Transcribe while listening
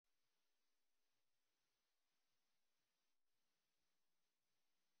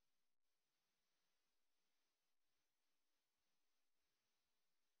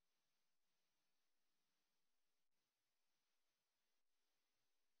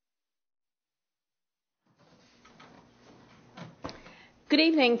Good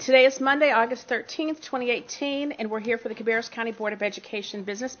evening. Today is Monday, August 13th, 2018, and we're here for the Cabarrus County Board of Education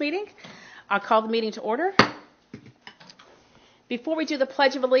business meeting. I'll call the meeting to order. Before we do the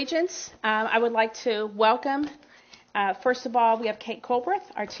Pledge of Allegiance, I would like to welcome, first of all, we have Kate Colbreth,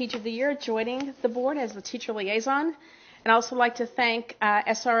 our Teacher of the Year, joining the board as the Teacher Liaison. And I'd also like to thank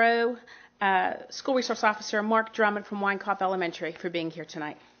SRO School Resource Officer Mark Drummond from Weinkauf Elementary for being here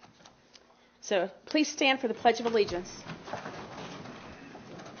tonight. So please stand for the Pledge of Allegiance.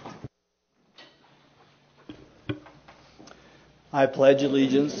 I pledge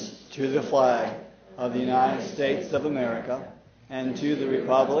allegiance to the flag of the United States of America and to the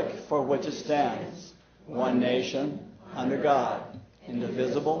republic for which it stands, one nation, under God,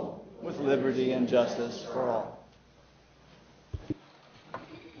 indivisible, with liberty and justice for all.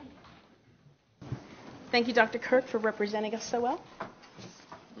 Thank you, Dr. Kirk, for representing us so well.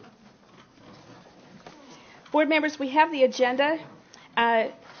 Board members, we have the agenda.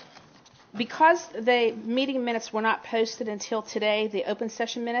 Because the meeting minutes were not posted until today, the open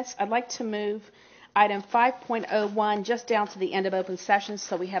session minutes, I'd like to move item 5.01 just down to the end of open session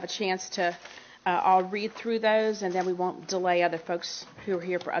so we have a chance to all read through those, and then we won't delay other folks who are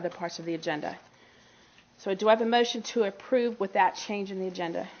here for other parts of the agenda. So do I have a motion to approve with that change in the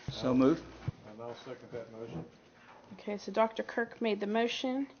agenda? So moved. And I'll second that motion. Okay, so Dr. Kirk made the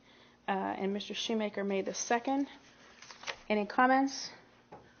motion, and Mr. Shoemaker made the second. Any comments?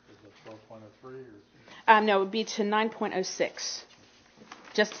 12.03 or? No, it would be to 9.06,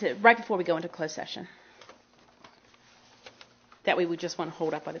 right before we go into closed session. That way we just want to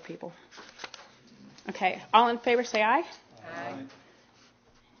hold up other people. Okay, all in favor say aye. Aye.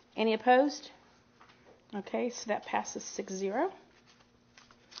 Any opposed? Okay, so that passes 6-0.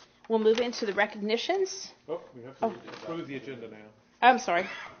 We'll move into the recognitions. Oh, we have to approve the agenda now. I'm sorry.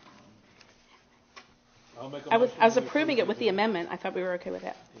 I'll make a I was motion to approving it with the agenda. amendment. I thought we were okay with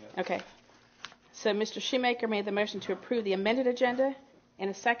that. Yeah. Okay. So Mr. Shoemaker made the motion to approve the amended agenda in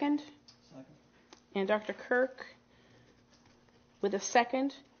a second. Second. And Dr. Kirk with a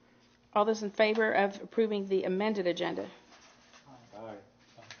second. All those in favor of approving the amended agenda? Aye.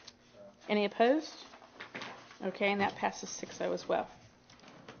 Any opposed? Okay, and that passes 6-0 as well.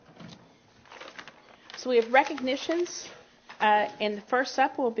 So we have recognitions. And the first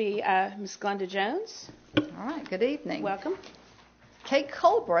up will be Ms. Glenda Jones. All right, good evening. Welcome. Kate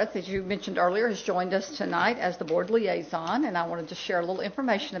Colbreth, as you mentioned earlier, has joined us tonight as the board liaison, and I wanted to share a little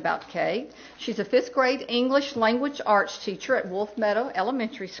information about Kate. She's a 5th grade English language arts teacher at Wolf Meadow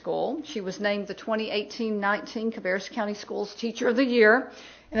Elementary School. She was named the 2018-19 Cabarrus County Schools Teacher of the Year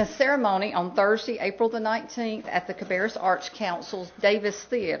in a ceremony on Thursday, April the 19th at the Cabarrus Arts Council's Davis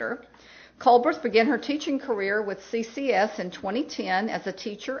Theater. Colbreth began her teaching career with CCS in 2010 as a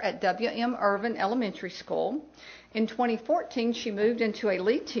teacher at W.M. Irvin Elementary School. In 2014, she moved into a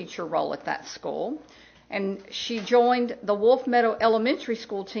lead teacher role at that school, and she joined the Wolf Meadow Elementary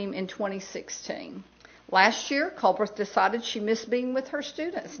School team in 2016. Last year, Colbreth decided she missed being with her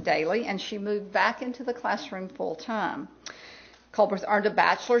students daily, and she moved back into the classroom full-time. Colbreth earned a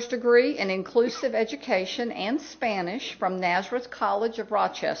bachelor's degree in inclusive education and Spanish from Nazareth College of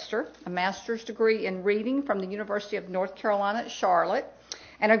Rochester, a master's degree in reading from the University of North Carolina at Charlotte,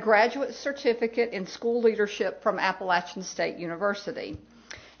 and a graduate certificate in school leadership from Appalachian State University.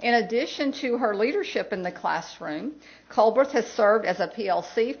 In addition to her leadership in the classroom, Colbreth has served as a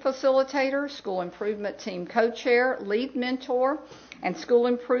PLC facilitator, school improvement team co-chair, lead mentor, and school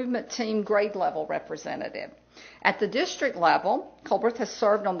improvement team grade level representative. At the district level, Colbreth has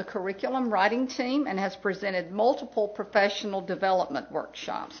served on the curriculum writing team and has presented multiple professional development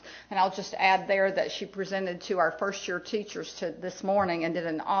workshops. And I'll just add there that she presented to our first-year teachers this morning and did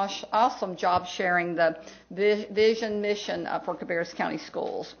an awesome job sharing the vision mission for Cabarrus County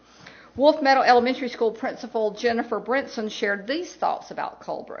Schools. Wolf Meadow Elementary School Principal Jennifer Brinson shared these thoughts about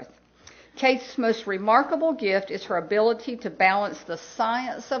Colbreth. Kate's most remarkable gift is her ability to balance the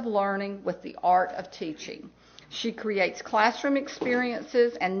science of learning with the art of teaching. She creates classroom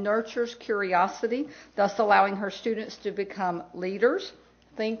experiences and nurtures curiosity, thus allowing her students to become leaders,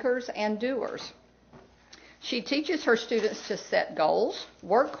 thinkers, and doers. She teaches her students to set goals,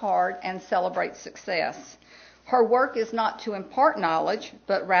 work hard, and celebrate success. Her work is not to impart knowledge,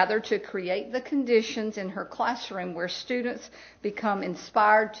 but rather to create the conditions in her classroom where students become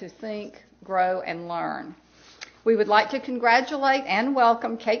inspired to think, grow, and learn. We would like to congratulate and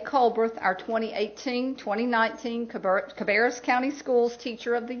welcome Kate Colbreth, our 2018-2019 Cabarrus County Schools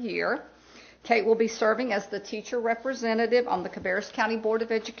Teacher of the Year. Kate will be serving as the teacher representative on the Cabarrus County Board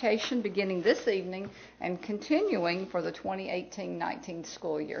of Education beginning this evening and continuing for the 2018-19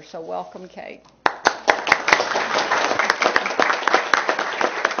 school year. So welcome, Kate.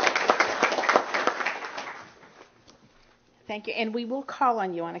 Thank you. And we will call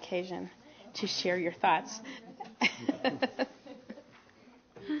on you on occasion to share your thoughts.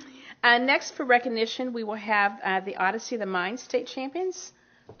 Next, for recognition, we will have the Odyssey of the Mind State Champions,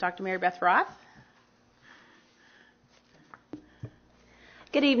 Dr. Mary Beth Roth.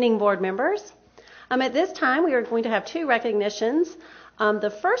 Good evening, board members. At this time, we are going to have two recognitions.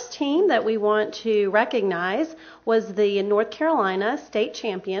 The first team that we want to recognize was the North Carolina State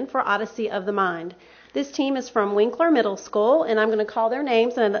Champion for Odyssey of the Mind. This team is from Winkler Middle School, and I'm going to call their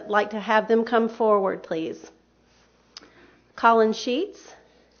names, and I'd like to have them come forward, please. Colin Sheets,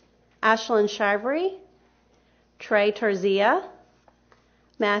 Ashlyn Shivery, Trey Terzia,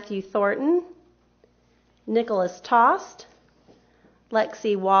 Matthew Thornton, Nicholas Tost,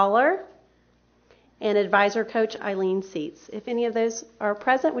 Lexi Waller, and advisor coach Eileen Seats. If any of those are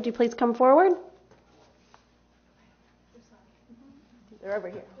present, would you please come forward? They're over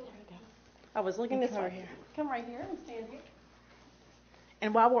here. I was looking this way. Here. Come right here and stand here.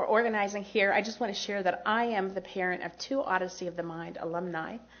 And while we're organizing here, I just want to share that I am the parent of two Odyssey of the Mind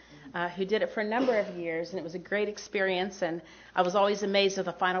alumni who did it for a number of years, and it was a great experience, and I was always amazed at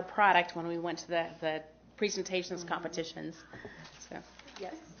the final product when we went to the presentations competitions. So,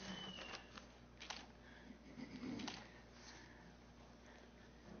 yes.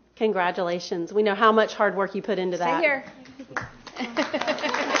 Congratulations. We know how much hard work you put into that. Stay here.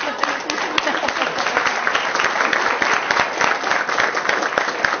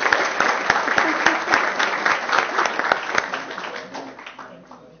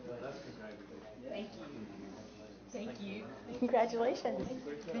 Thank you. Congratulations.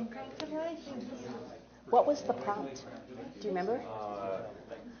 Congratulations. What was the prompt? Do you remember?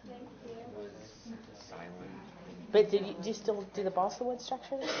 But did you still do the balsa wood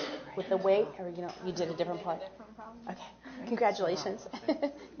structure with the weight, or you did a different part? Okay. Congratulations.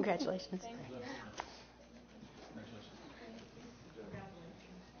 Congratulations.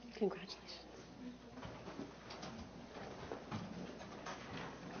 Congratulations.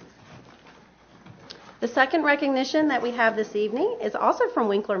 The second recognition that we have this evening is also from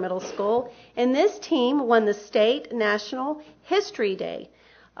Winkler Middle School, and this team won the State National History Day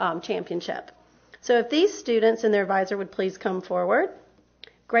Championship. So if these students and their advisor would please come forward.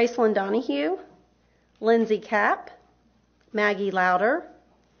 Gracelyn Donahue, Lindsay Kapp, Maggie Louder,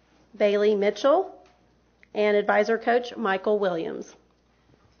 Bailey Mitchell, and advisor coach Michael Williams.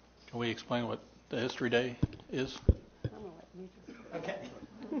 Can we explain what the History Day is? Okay.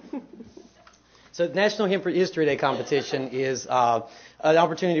 So the National History Day competition is an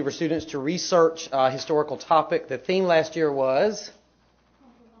opportunity for students to research a historical topic. The theme last year was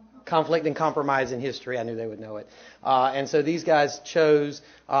conflict and compromise in history. I knew they would know it. And so these guys chose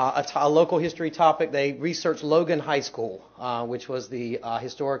a local history topic. They researched Logan High School, which was the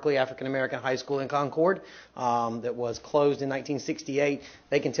historically African-American high school in Concord that was closed in 1968.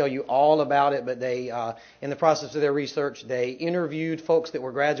 They can tell you all about it, but they, in the process of their research, they interviewed folks that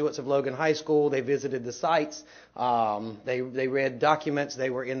were graduates of Logan High School. They visited the sites. They read documents. They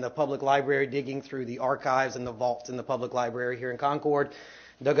were in the public library digging through the archives and the vaults in the public library here in Concord.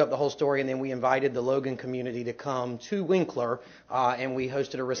 Dug up the whole story, and then we invited the Logan community to come to Winkler, and we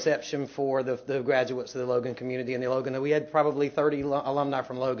hosted a reception for the graduates of the Logan community. And the Logan, we had probably 30 alumni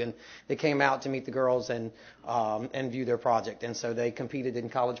from Logan that came out to meet the girls and view their project. And so they competed in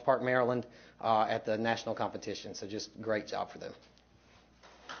College Park, Maryland, at the national competition. So just great job for them.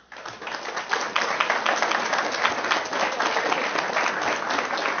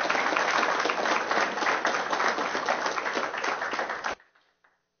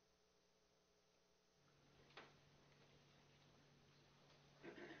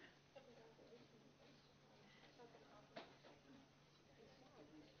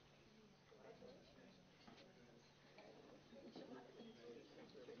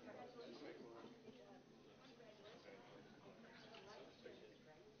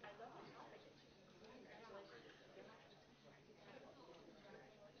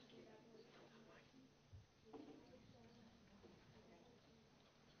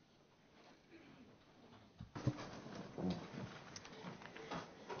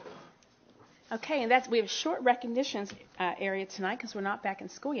 Okay, and we have a short recognitions area tonight because we're not back in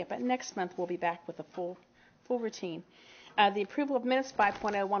school yet, but next month we'll be back with a full routine. The approval of minutes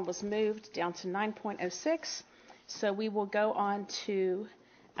 5.01 was moved down to 9.06, so we will go on to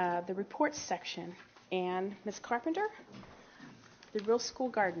the reports section. And Ms. Carpenter, the Real School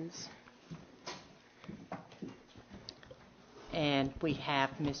Gardens. And we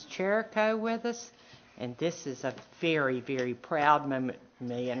have Ms. Cherico with us, and this is a very, very proud moment for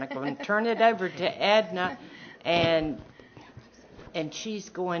me. And I'm going to turn it over to Edna, and she's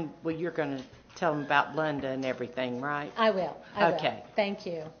going, well, you're going to tell them about Linda and everything, right? I will. Okay. Thank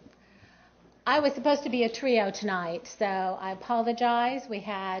you. I was supposed to be a trio tonight, so I apologize. We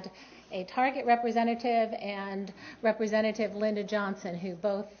had a Target representative and Representative Linda Johnson, who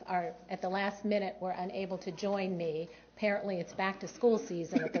both are at the last minute were unable to join me. Apparently it's back to school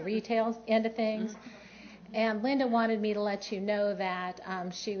season at the retail end of things. And Linda wanted me to let you know that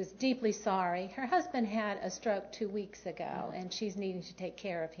she was deeply sorry. Her husband had a stroke 2 weeks ago, and she's needing to take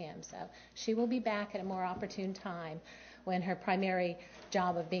care of him. So she will be back at a more opportune time when her primary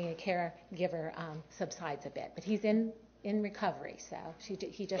job of being a caregiver subsides a bit. But he's in recovery, so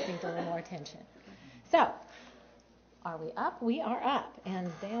he just needs a little more attention. So, are we up? We are up, and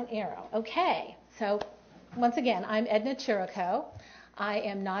down arrow. Okay, so once again, I'm Edna Chirico. I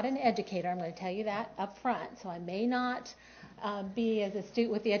am not an educator, I'm going to tell you that up front, so I may not be as astute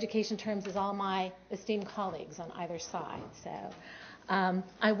with the education terms as all my esteemed colleagues on either side. So,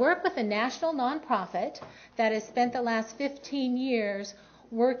 I work with a national nonprofit that has spent the last 15 years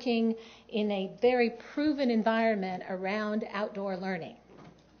working in a very proven environment around outdoor learning.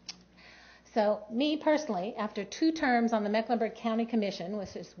 So me personally, after 2 terms on the Mecklenburg County Commission,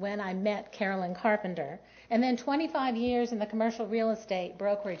 which is when I met Carolyn Carpenter, and then 25 years in the commercial real estate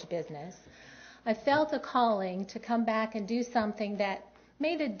brokerage business, I felt a calling to come back and do something that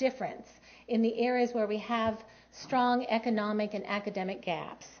made a difference in the areas where we have strong economic and academic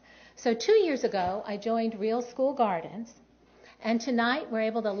gaps. So 2 years ago, I joined Real School Gardens, and tonight we're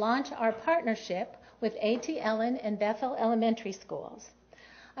able to launch our partnership with A.T. Ellen and Bethel Elementary Schools.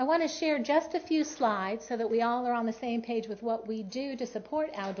 I want to share just a few slides so that we all are on the same page with what we do to support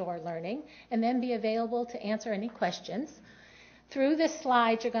outdoor learning, and then be available to answer any questions. Through this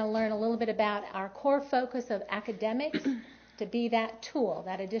slide, you're going to learn a little bit about our core focus of academics to be that tool,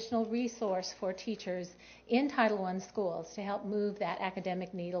 that additional resource for teachers in Title I schools to help move that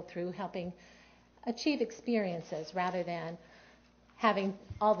academic needle through helping achieve experiences rather than having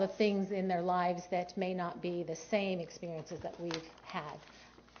all the things in their lives that may not be the same experiences that we've had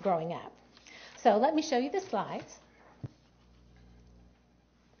growing up. So let me show you the slides.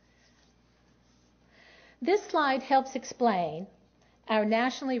 This slide helps explain our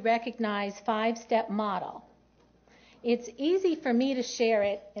nationally recognized 5-step model. It's easy for me to share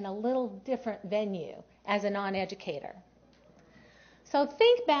it in a little different venue as a non-educator. So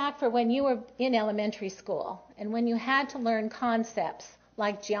think back for when you were in elementary school and when you had to learn concepts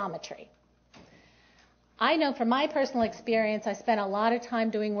like geometry. I know from my personal experience, I spent a lot of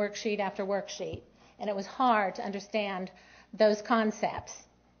time doing worksheet after worksheet, and it was hard to understand those concepts.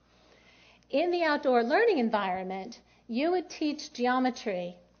 In the outdoor learning environment, you would teach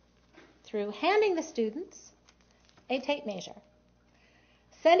geometry through handing the students a tape measure,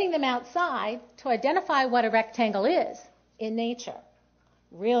 sending them outside to identify what a rectangle is in nature.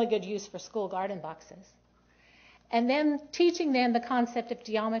 Really good use for school garden boxes. And then teaching them the concept of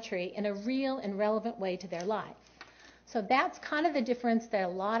geometry in a real and relevant way to their life. So that's kind of the difference that a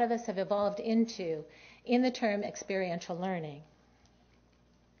lot of us have evolved into in the term experiential learning.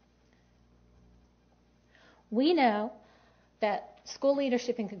 We know that school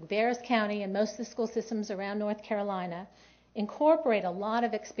leadership in Cabarrus County and most of the school systems around North Carolina incorporate a lot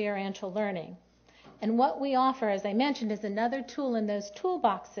of experiential learning. And what we offer, as I mentioned, is another tool in those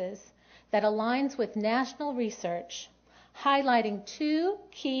toolboxes that aligns with national research, highlighting 2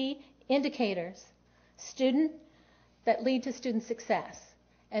 key indicators that lead to student success.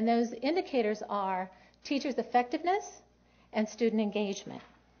 And those indicators are teachers' effectiveness and student engagement.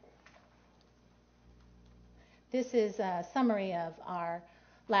 This is a summary of our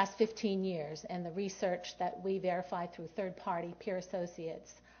last 15 years and the research that we verified through third-party peer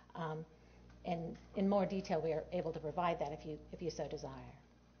associates. And in more detail, we are able to provide that if you so desire.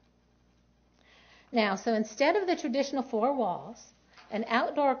 Now, so instead of the traditional 4 walls, an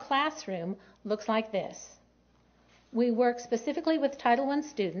outdoor classroom looks like this. We work specifically with Title I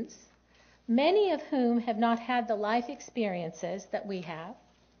students, many of whom have not had the life experiences that we have.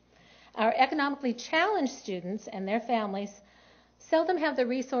 Our economically challenged students and their families seldom have the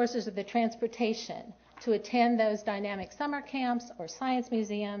resources or the transportation to attend those dynamic summer camps or science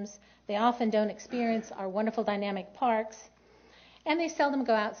museums. They often don't experience our wonderful dynamic parks, and they seldom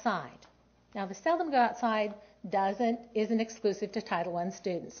go outside. Now, the seldom go outside isn't exclusive to Title I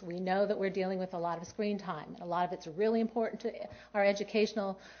students. We know that we're dealing with a lot of screen time. A lot of it's really important to our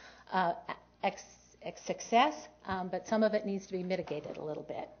educational success, but some of it needs to be mitigated a little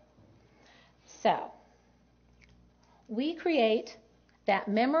bit. So, we create that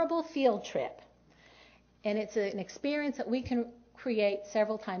memorable field trip, and it's an experience that we can create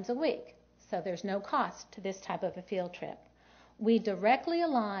several times a week. So there's no cost to this type of a field trip. We directly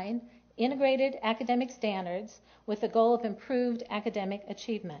align integrated academic standards with the goal of improved academic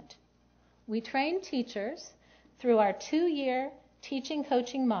achievement. We train teachers through our 2-year teaching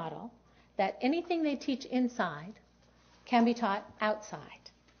coaching model that anything they teach inside can be taught outside.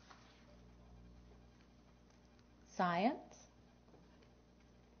 Science,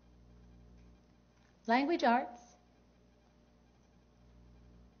 language arts,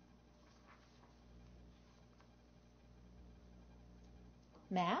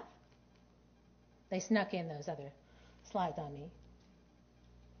 math. They snuck in those other slides on me.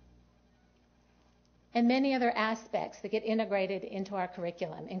 And many other aspects that get integrated into our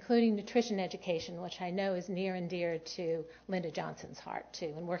curriculum, including nutrition education, which I know is near and dear to Linda Johnson's heart,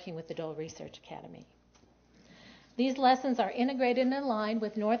 too, in working with the Dole Research Academy. These lessons are integrated and aligned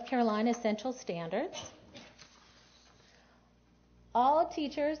with North Carolina Essential Standards. All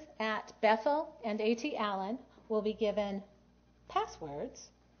teachers at Bethel and A.T. Allen will be given passwords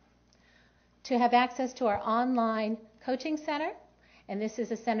to have access to our online coaching center. And this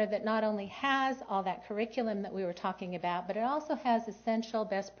is a center that not only has all that curriculum that we were talking about, but it also has essential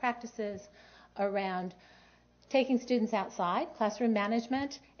best practices around taking students outside, classroom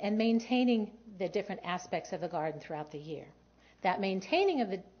management, and maintaining the different aspects of the garden throughout the year. That maintaining of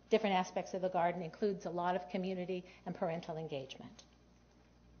the different aspects of the garden includes a lot of community and parental engagement.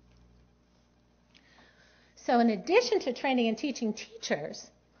 So in addition to training and teaching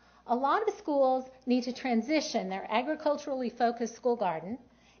teachers, a lot of schools need to transition their agriculturally focused school garden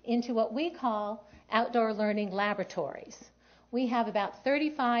into what we call outdoor learning laboratories. We have about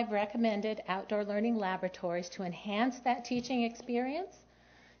 35 recommended outdoor learning laboratories to enhance that teaching experience.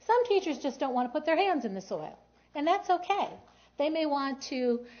 Some teachers just don't want to put their hands in the soil, and that's okay. They may want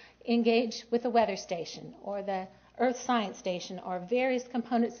to engage with the weather station or the earth science station or various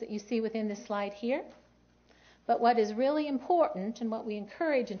components that you see within this slide here. But what is really important and what we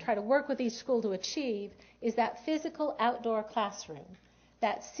encourage and try to work with each school to achieve is that physical outdoor classroom,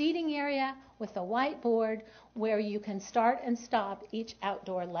 that seating area with a whiteboard where you can start and stop each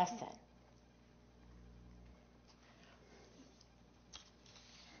outdoor lesson.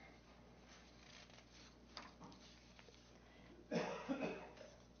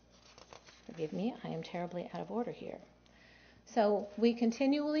 Forgive me, I am terribly out of order here. So we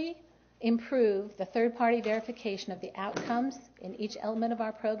continually improve the third-party verification of the outcomes in each element of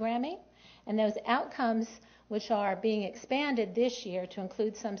our programming, and those outcomes which are being expanded this year to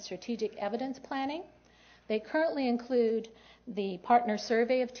include some strategic evidence planning. They currently include the partner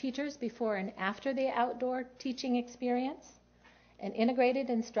survey of teachers before and after the outdoor teaching experience, an integrated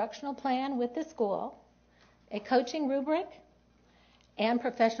instructional plan with the school, a coaching rubric, and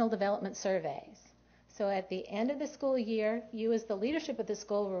professional development surveys. So at the end of the school year, you as the leadership of the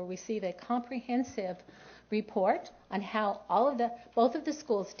school will receive a comprehensive report on how both of the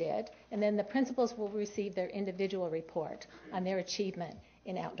schools did, and then the principals will receive their individual report on their achievement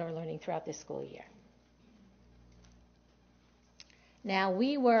in outdoor learning throughout this school year. Now,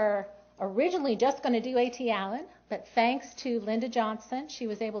 we were originally just going to do A.T. Allen, but thanks to Linda Johnson, she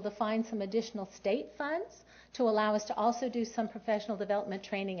was able to find some additional state funds to allow us to also do some professional development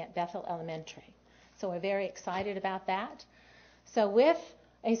training at Bethel Elementary. So we're very excited about that. So with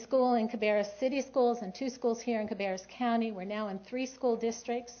a school in Cabarrus City Schools and 2 schools here in Cabarrus County, we're now in 3 school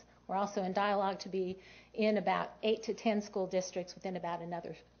districts. We're also in dialogue to be in about 8 to 10 school districts within about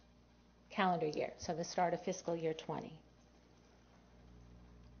another calendar year, so the start of fiscal year 20.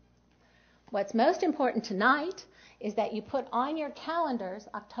 What's most important tonight is that you put on your calendars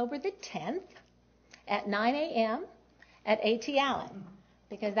October the 10th at 9 a.m. at A.T. Allen,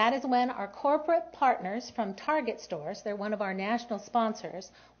 because that is when our corporate partners from Target stores, they're one of our national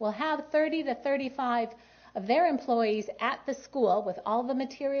sponsors, will have 30 to 35 of their employees at the school with all the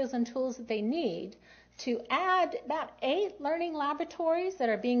materials and tools that they need to add about 8 learning laboratories that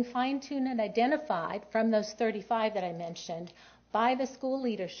are being fine-tuned and identified from those 35 that I mentioned by the school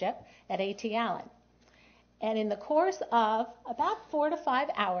leadership at A.T. Allen. And in the course of about 4 to 5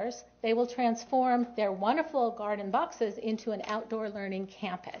 hours, they will transform their wonderful garden boxes into an outdoor learning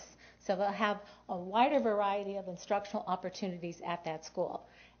campus. So they'll have a wider variety of instructional opportunities at that school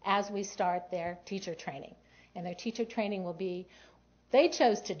as we start their teacher training. And their teacher training will be, they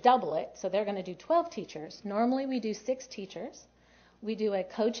chose to double it, so they're going to do 12 teachers. Normally we do 6 teachers. We do a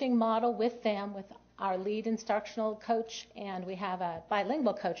coaching model with them, with our lead instructional coach, and we have a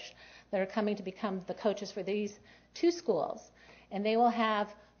bilingual coach that are coming to become the coaches for these 2 schools. And they will have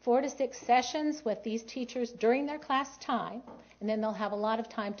 4 to 6 sessions with these teachers during their class time, and then they'll have a lot of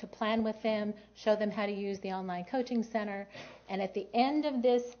time to plan with them, show them how to use the online coaching center. And at the end of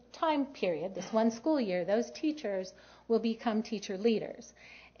this time period, this 1 school year, those teachers will become teacher leaders.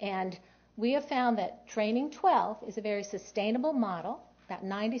 And we have found that Training 12 is a very sustainable model. About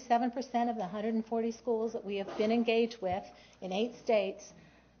 97% of the 140 schools that we have been engaged with in 8 states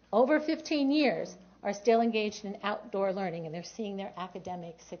over 15 years are still engaged in outdoor learning, and they're seeing their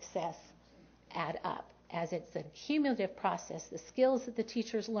academic success add up. As it's a cumulative process, the skills that the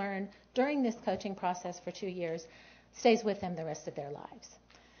teachers learn during this coaching process for 2 years stays with them the rest of their lives.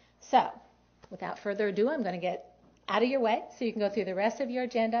 So, without further ado, I'm going to get out of your way so you can go through the rest of your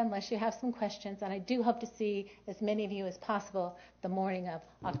agenda unless you have some questions. And I do hope to see as many of you as possible the morning of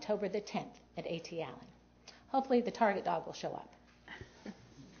October the 10th at A.T. Allen. Hopefully the target dog will show up.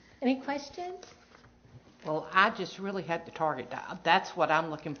 Any questions? Well, I just really had the target dog. That's what I'm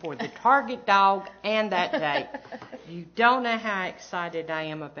looking for, the target dog and that date. You don't know how excited I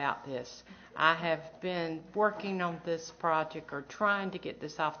am about this. I have been working on this project or trying to get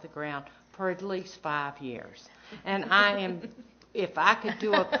this off the ground for at least 5 years. And I am, if I could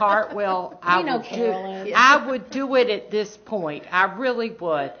do a cartwheel, I would do it at this point. I really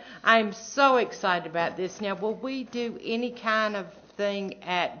would. I'm so excited about this. Now, will we do any kind of thing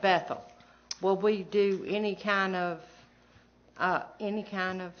at Bethel? Will we do any kind of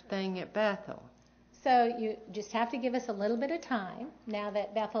thing at Bethel? So you just have to give us a little bit of time. Now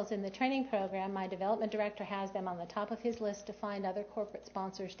that Bethel's in the training program, my development director has them on the top of his list to find other corporate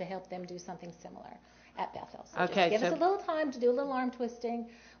sponsors to help them do something similar at Bethel. So Okay, just give us a little time to do a little arm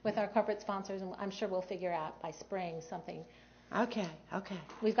twisting with our corporate sponsors, and I'm sure we'll figure out by spring something. Okay.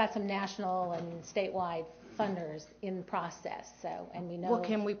 We've got some national and statewide funders in process, so, and we know. Well,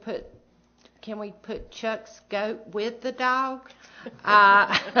 can we put Chuck's goat with the dog?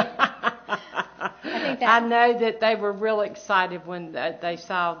 I know that they were real excited when they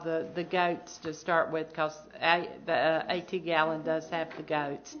saw the goats to start with, because the A.T. Gallen does have the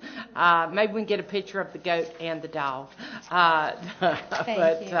goats. Maybe we can get a picture of the goat and the dog. I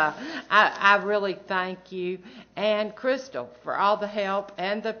really thank you. And Crystal, for all the help,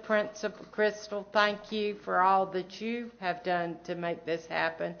 and the principal, Crystal, thank you for all that you have done to make this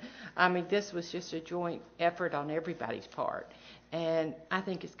happen. I mean, this was just a joint effort on everybody's part. And I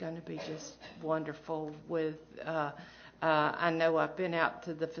think it's going to be just wonderful with, I know I've been out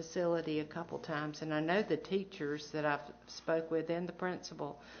to the facility a couple times, and I know the teachers that I've spoke with and the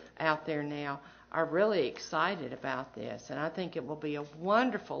principal out there now are really excited about this. And I think it will be a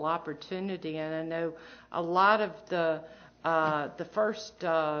wonderful opportunity. And I know a lot of the first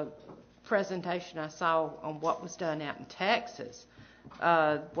presentation I saw on what was done out in Texas,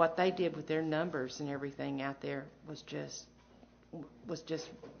 what they did with their numbers and everything out there was just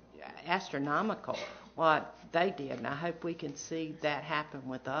astronomical what they did, and I hope we can see that happen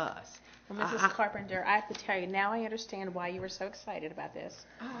with us. Well, Mrs. Carpenter, I have to tell you, now I understand why you were so excited about this.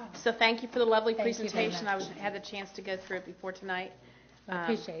 So thank you for the lovely presentation. I had the chance to go through it before tonight. I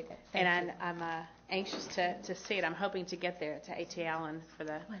appreciate it. I'm anxious to see it. I'm hoping to get there to A.T. Allen for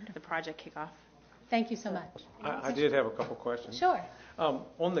the project kickoff. Thank you so much. I did have a couple questions. Sure.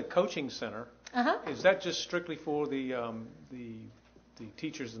 On the coaching center, is that just strictly for the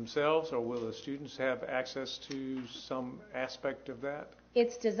teachers themselves, or will the students have access to some aspect of that?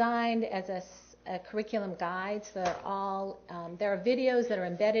 It's designed as a curriculum guide, so there are videos that are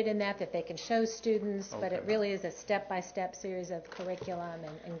embedded in that they can show students, but it really is a step-by-step series of curriculum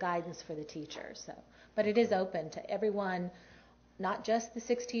and guidance for the teachers. So, but it is open to everyone, not just the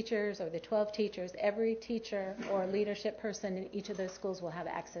 6 teachers or the 12 teachers. Every teacher or leadership person in each of those schools will have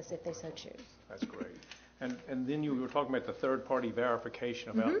access if they so choose. That's great. And then you were talking about the third-party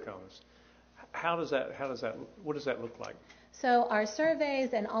verification of outcomes. What does that look like? So our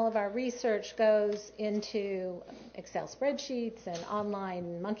surveys and all of our research goes into Excel spreadsheets and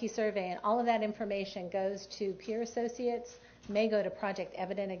online monkey survey, and all of that information goes to peer associates, may go to Project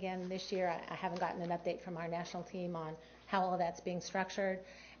Evident again this year. I haven't gotten an update from our national team on how all of that's being structured.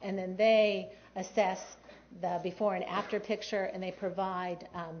 And then they assess the before and after picture, and they provide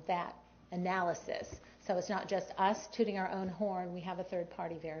that analysis. So it's not just us tooting our own horn. We have a third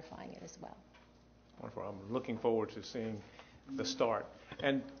party verifying it as well. Wonderful. I'm looking forward to seeing the start.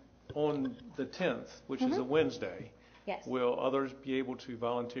 And on the 10th, which is a Wednesday, yes, will others be able to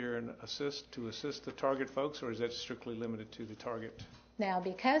volunteer and assist the target folks, or is that strictly limited to the target? Now,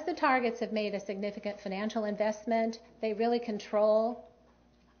 because the targets have made a significant financial investment, they really control,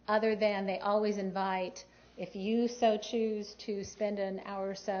 other than they always invite, if you so choose to spend an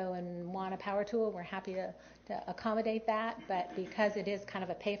hour or so and want a power tool, we're happy to accommodate that. But because it is kind of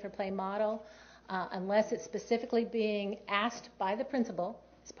a pay-for-play model, unless it's specifically being asked by the principal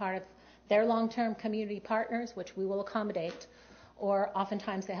as part of their long-term community partners, which we will accommodate, or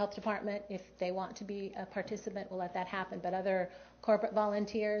oftentimes the health department, if they want to be a participant, will let that happen. But other corporate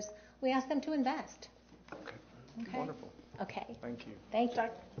volunteers, we ask them to invest. Okay. Wonderful. Okay. Thank you. Thank you.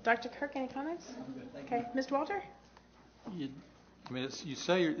 Dr. Kirk, any comments? Okay. Mr. Walter? You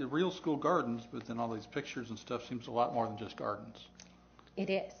say the real school gardens, but then all these pictures and stuff seems a lot more than just gardens. It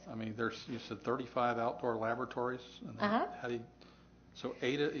is. I mean, you said 35 outdoor laboratories. And Uh-huh. So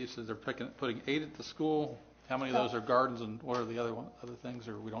you said they're putting 8 at the school. How many of those are gardens, and what are the other things,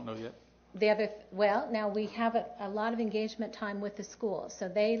 or we don't know yet? Now we have a lot of engagement time with the schools. So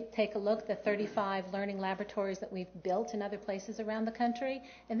they take a look at the 35 learning laboratories that we've built in other places around the country,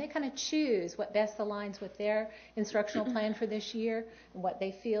 and they kind of choose what best aligns with their instructional plan for this year and what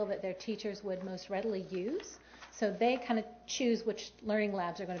they feel that their teachers would most readily use. So they kind of choose which learning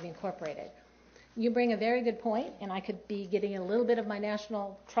labs are going to be incorporated. You bring a very good point, and I could be getting in a little bit of my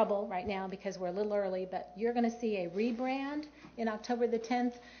national trouble right now because we're a little early, but you're going to see a rebrand in October the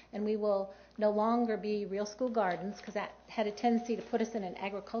 10th, and we will no longer be Real School Gardens because that had a tendency to put us in an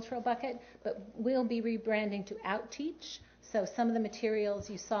agricultural bucket, but we'll be rebranding to Outteach. So some of the materials,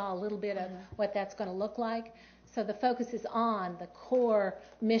 you saw a little bit of what that's going to look like. So the focus is on the core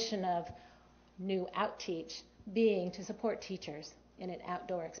mission of new Outteach being to support teachers in an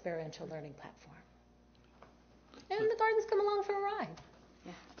outdoor experiential learning platform. And the gardens come along for a ride.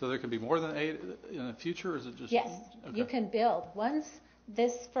 Yeah. So there could be more than 8 in the future, or is it just... Yes, okay. You can build. Once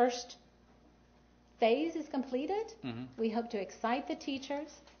this first phase is completed, we hope to excite the teachers.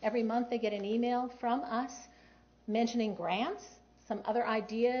 Every month they get an email from us mentioning grants, some other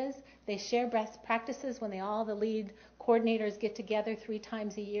ideas. They share best practices when all the lead coordinators get together 3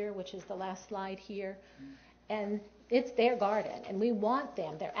 times a year, which is the last slide here. And it's their garden, and we want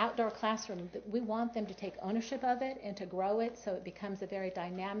them, their outdoor classroom, we want them to take ownership of it and to grow it so it becomes a very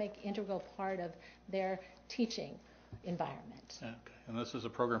dynamic, integral part of their teaching environment. Okay. And this is a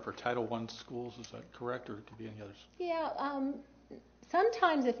program for Title I schools, is that correct, or it could be any others? Yeah,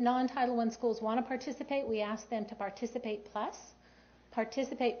 sometimes if non-Title I schools want to participate, we ask them to Participate Plus.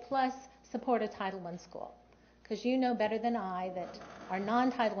 Participate Plus support a Title I school. Because you know better than I that our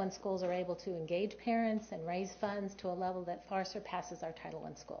non-Title I schools are able to engage parents and raise funds to a level that far surpasses our Title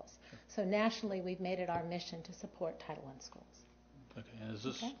I schools. So nationally, we've made it our mission to support Title I schools. Okay, and is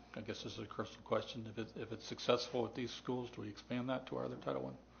this, I guess this is a crystal question, if it's successful at these schools, do we expand that to our other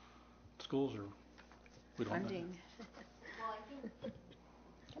Title I schools, or we don't Funding. know? Well, I think...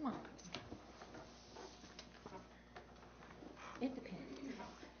 Come on. It depends.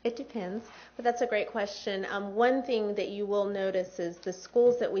 It depends, but that's a great question. One thing that you will notice is the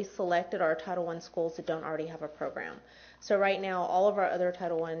schools that we selected are Title I schools that don't already have a program. So right now, all of our other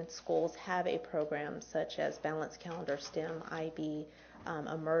Title I schools have a program such as Balanced Calendar, STEM, IB,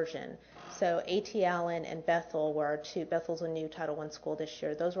 Immersion. So A.T. Allen and Bethel were our two. Bethel's a new Title I school this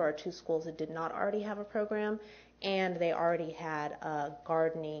year. Those were our 2 schools that did not already have a program, and they already had a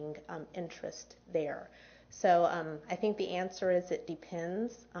gardening interest there. So I think the answer is it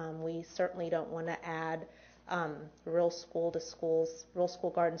depends. We certainly don't want to add real school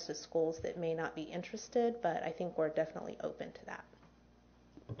gardens to schools that may not be interested, but I think we're definitely open to that.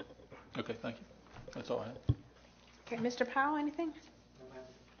 Okay, thank you. That's all I have. Okay, Mr. Powell, anything?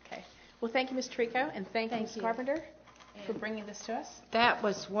 Okay. Well, thank you, Ms. Trico, and thank you, Ms. Carpenter, for bringing this to us. That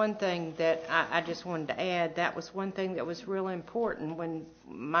was one thing that I just wanted to add. That was one thing that was really important when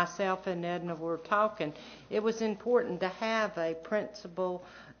myself and Edna were talking. It was important to have a principal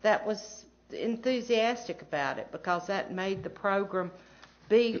that was enthusiastic about it, because that made the program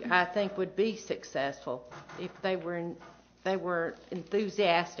would be successful if they were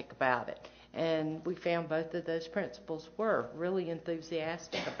enthusiastic about it. And we found both of those principals were really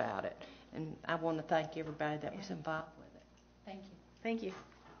enthusiastic about it. And I want to thank everybody that was involved with it. Thank you. Thank you.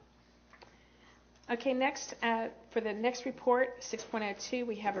 Okay, next, for the next report, 6.02,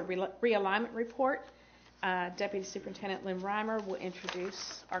 we have a realignment report. Deputy Superintendent Lynn Reimer will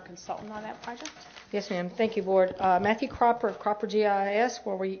introduce our consultant on that project. Yes, ma'am. Thank you, Board. Matthew Cropper of Cropper GIS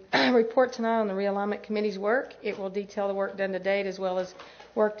will report tonight on the realignment committee's work. It will detail the work done to date as well as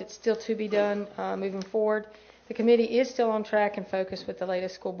work that's still to be done moving forward. The committee is still on track and focused with the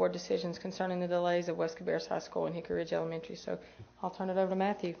latest school board decisions concerning the delays of West Cabarrus High School and Hickory Ridge Elementary. So I'll turn it over to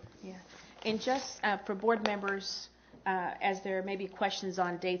Matthew. Yeah. And just for board members, as there may be questions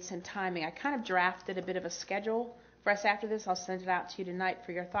on dates and timing, I kind of drafted a bit of a schedule for us after this. I'll send it out to you tonight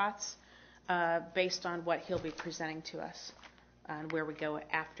for your thoughts based on what he'll be presenting to us and where we go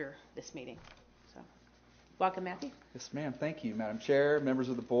after this meeting. So, welcome, Matthew. Yes, ma'am. Thank you, Madam Chair, members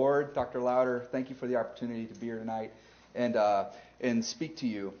of the board, Dr. Louder. Thank you for the opportunity to be here tonight and speak to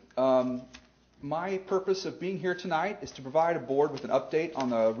you. My purpose of being here tonight is to provide a board with an update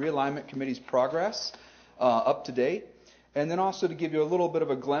on the realignment committee's progress up to date, and then also to give you a little bit of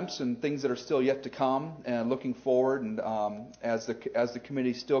a glimpse in things that are still yet to come and looking forward, and as the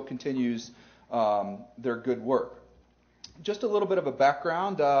committee still continues their good work. Just a little bit of a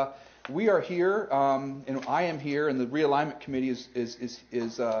background. We are here, and I am here, and the realignment committee is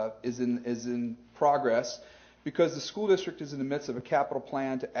in progress because the school district is in the midst of a capital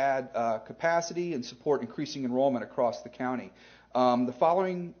plan to add capacity and support increasing enrollment across the county. The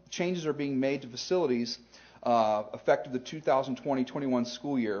following changes are being made to facilities effective the 2020-21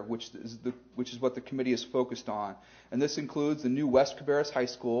 school year, which is what the committee is focused on. And this includes the new West Cabarrus High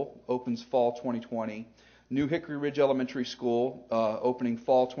School, opens fall 2020, new Hickory Ridge Elementary School, opening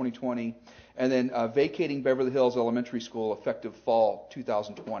fall 2020, and then vacating Beverly Hills Elementary School effective fall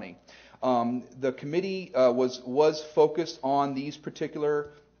 2020. The committee was focused on these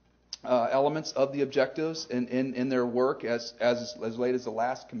particular elements of the objectives in their work as late as the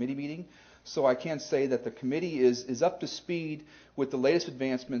last committee meeting. So I can say that the committee is up to speed with the latest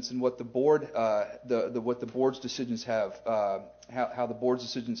advancements in what the board what the board's decisions have how the board's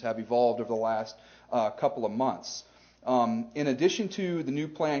decisions have evolved over the last couple of months. In addition to the new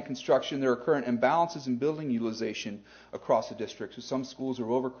plan construction, there are current imbalances in building utilization across the district. So some schools are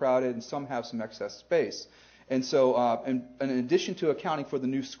overcrowded and some have some excess space. And so in addition to accounting for the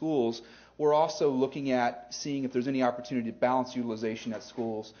new schools, we're also looking at seeing if there's any opportunity to balance utilization at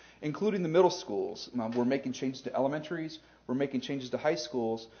schools, including the middle schools. We're making changes to elementaries, we're making changes to high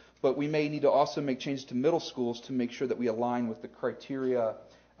schools, but we may need to also make changes to middle schools to make sure that we align with the criteria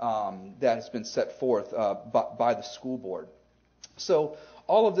that has been set forth by the school board. So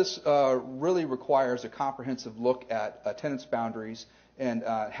all of this really requires a comprehensive look at attendance boundaries and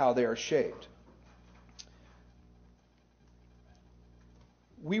how they are shaped.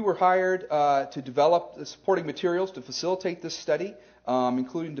 We were hired to develop the supporting materials to facilitate this study,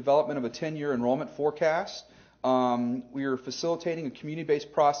 including development of a 10-year enrollment forecast. We are facilitating a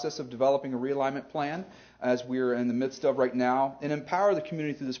community-based process of developing a realignment plan, as we're in the midst of right now, and empower the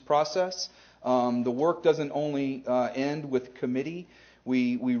community through this process. The work doesn't only end with committee.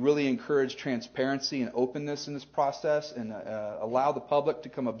 We really encourage transparency and openness in this process and allow the public to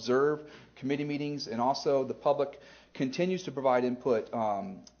come observe committee meetings, and also the public continues to provide input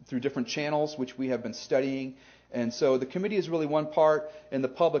through different channels, which we have been studying. And so the committee is really one part, and the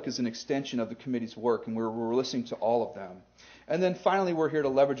public is an extension of the committee's work, and we're listening to all of them. And then finally, we're here to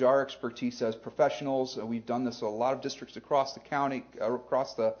leverage our expertise as professionals. We've done this in a lot of districts across the county,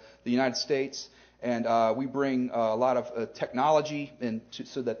 across the United States, and we bring a lot of technology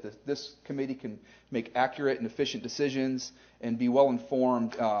so that this committee can make accurate and efficient decisions and be well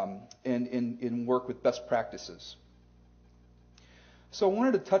informed and work with best practices. So I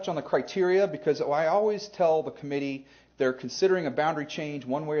wanted to touch on the criteria because I always tell the committee, they're considering a boundary change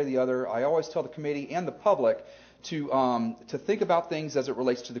one way or the other, I always tell the committee and the public to think about things as it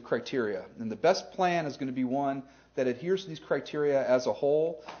relates to the criteria. And the best plan is going to be one that adheres to these criteria as a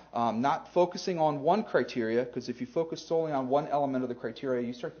whole, not focusing on one criteria, because if you focus solely on one element of the criteria,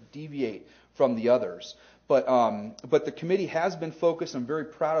 you start to deviate from the others. But the committee has been focused. I'm very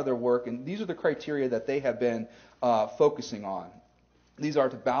proud of their work, and these are the criteria that they have been focusing on. These are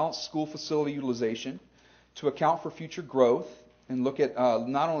to balance school facility utilization, to account for future growth, and look at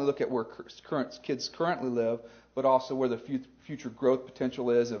not only look at where kids currently live, but also where the future growth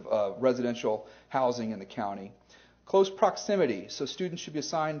potential is of residential housing in the county. Close proximity, so students should be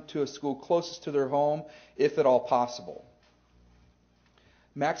assigned to a school closest to their home, if at all possible.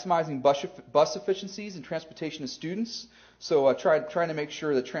 Maximizing bus efficiencies and transportation of students, so trying to make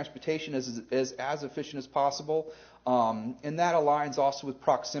sure that transportation is as efficient as possible. And that aligns also with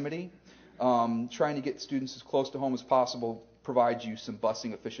proximity. Trying to get students as close to home as possible provides you some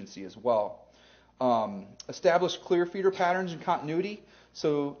busing efficiency as well. Establish clear feeder patterns and continuity.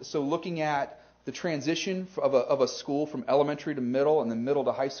 So looking at the transition of a school from elementary to middle and then middle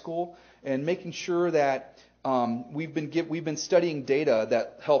to high school, and making sure that we've been studying data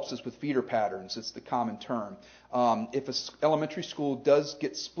that helps us with feeder patterns. It's the common term. If an elementary school does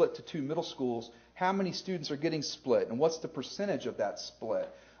get split to two middle schools, how many students are getting split, and what's the percentage of that split?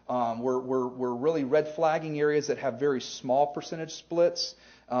 We're really red flagging areas that have very small percentage splits.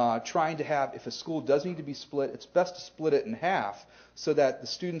 Trying to have, if a school does need to be split, it's best to split it in half so that the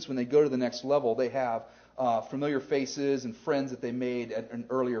students, when they go to the next level, they have familiar faces and friends that they made at an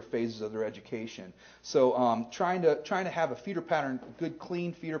earlier phases of their education. So trying to have a feeder pattern, a good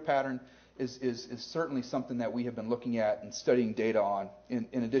clean feeder pattern, is certainly something that we have been looking at and studying data on in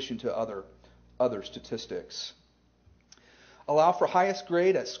addition to other statistics. Allow for highest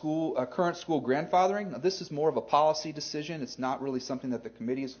grade at current school grandfathering. Now, this is more of a policy decision. It's not really something that the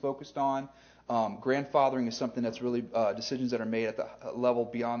committee is focused on. Grandfathering is something that's really decisions that are made at the level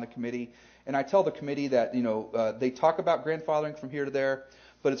beyond the committee. And I tell the committee that they talk about grandfathering from here to there,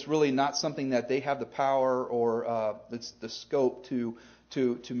 but it's really not something that they have the power or it's the scope to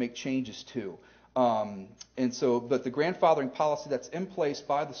make changes to. But the grandfathering policy that's in place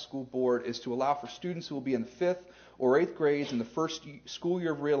by the school board is to allow for students who will be in the 5th or 8th grades in the first school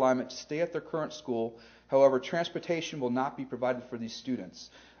year of realignment to stay at their current school. However, transportation will not be provided for these students.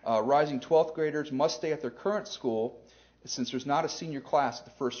 Rising 12th graders must stay at their current school since there's not a senior class at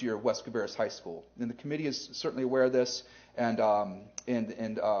the first year of West Cabarrus High School. And the committee is certainly aware of this, and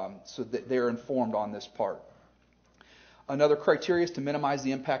so they're informed on this part. Another criteria is to minimize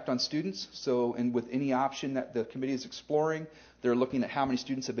the impact on students. So, and with any option that the committee is exploring, they're looking at how many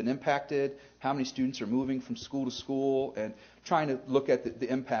students have been impacted, how many students are moving from school to school, and trying to look at the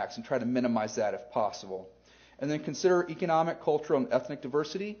impacts and try to minimize that if possible. And then consider economic, cultural, and ethnic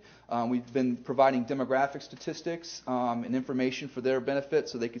diversity. We've been providing demographic statistics and information for their benefit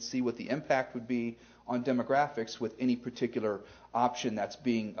so they could see what the impact would be on demographics with any particular option that's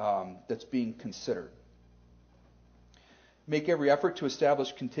being considered. Make every effort to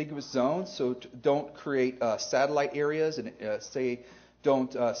establish contiguous zones, so don't create satellite areas and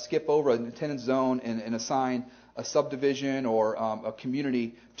don't skip over an attendance zone and assign a subdivision or a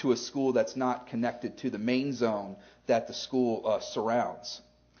community to a school that's not connected to the main zone that the school surrounds.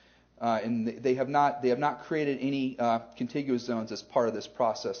 And they have not created any contiguous zones as part of this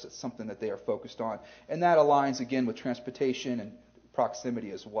process. It's something that they are focused on, and that aligns again with transportation and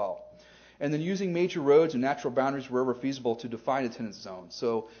proximity as well. And then using major roads and natural boundaries wherever feasible to define attendance zones.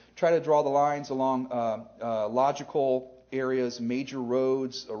 So try to draw the lines along logical areas, major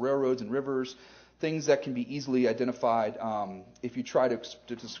roads, railroads and rivers, things that can be easily identified. If you try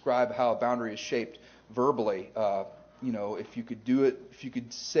to describe how a boundary is shaped verbally, if you could do it, if you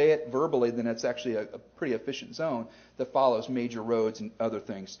could say it verbally, then it's actually a pretty efficient zone that follows major roads and other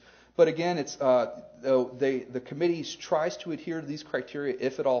things. But again, it's the committee tries to adhere to these criteria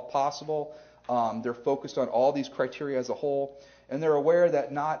if at all possible. They're focused on all these criteria as a whole, and they're aware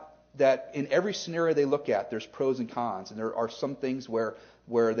that in every scenario they look at, there's pros and cons, and there are some things where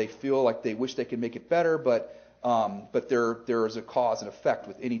they feel like they wish they could make it better, but there is a cause and effect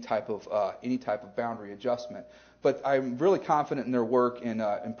with any type of boundary adjustment. But I'm really confident in their work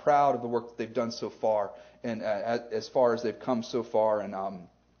and proud of the work that they've done so far, and as far as they've come so far, and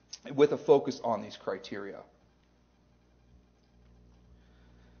with a focus on these criteria.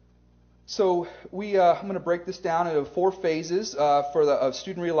 So I'm going to break this down into 4 phases for the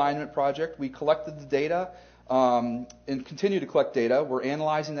student realignment project. We collected the data and continue to collect data. We're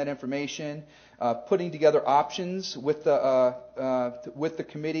analyzing that information, putting together options with the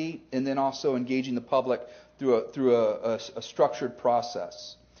committee, and then also engaging the public through a structured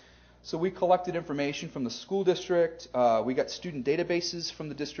process. So we collected information from the school district. We got student databases from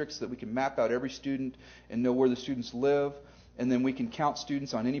the district so that we can map out every student and know where the students live. And then we can count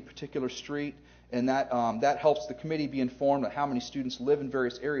students on any particular street. And that helps the committee be informed of how many students live in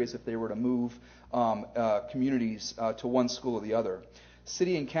various areas if they were to move communities to one school or the other.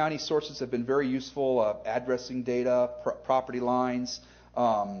 City and county sources have been very useful, addressing data, property lines.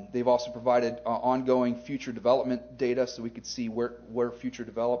 They've also provided ongoing future development data so we could see where future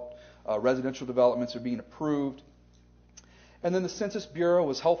residential developments are being approved. And then the Census Bureau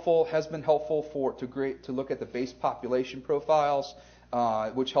has been helpful to look at the base population profiles,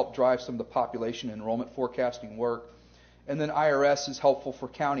 which help drive some of the population enrollment forecasting work. And then IRS is helpful for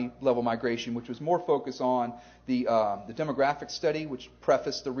county level migration, which was more focused on the demographic study, which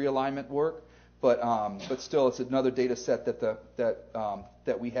prefaced the realignment work. But still, it's another data set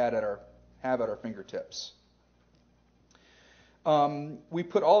that we have at our fingertips. We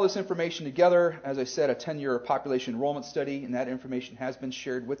put all this information together, as I said, a 10-year population enrollment study, and that information has been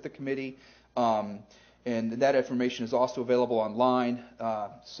shared with the committee. And that information is also available online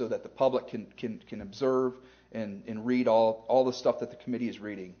so that the public can observe and read all the stuff that the committee is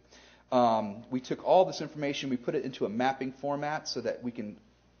reading. We took all this information, we put it into a mapping format so that we can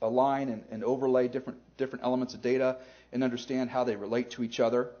align and overlay different elements of data and understand how they relate to each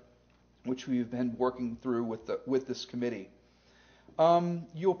other, which we've been working through with this committee.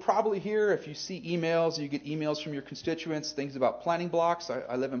 You'll probably hear, if you see emails, you get emails from your constituents, things about planning blocks.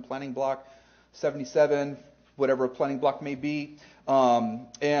 I live in planning block 77, whatever a planning block may be.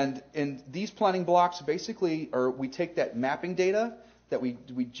 And these planning blocks basically we take that mapping data that we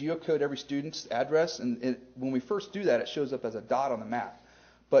geocode every student's address, and when we first do that, it shows up as a dot on the map.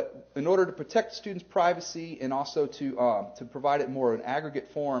 But in order to protect students' privacy and also to provide it more in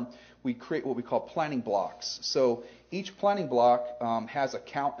aggregate form, we create what we call planning blocks. So each planning block has a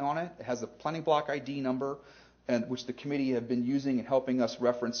count on it. It has a planning block ID number, and which the committee have been using and helping us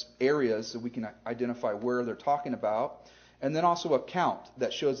reference areas so we can identify where they're talking about. And then also a count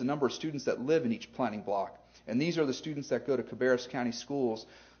that shows the number of students that live in each planning block. And these are the students that go to Cabarrus County schools.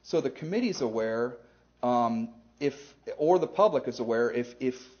 So the committee's aware, or the public is aware,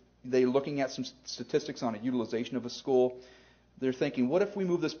 if they're looking at some statistics on a utilization of a school, they're thinking, what if we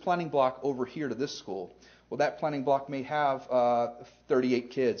move this planning block over here to this school? Well, that planning block may have 38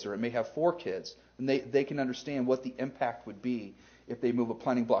 kids, or it may have 4 kids, and they can understand what the impact would be if they move a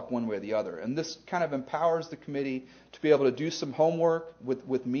planning block one way or the other. And this kind of empowers the committee to be able to do some homework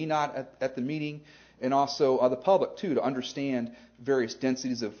with me not at the meeting, and also the public, too, to understand various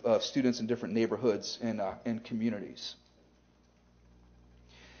densities of students in different neighborhoods and communities.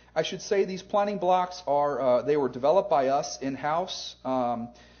 I should say these planning blocks they were developed by us in-house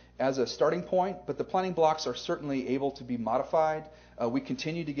as a starting point, but the planning blocks are certainly able to be modified. We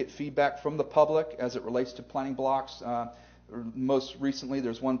continue to get feedback from the public as it relates to planning blocks. Most recently,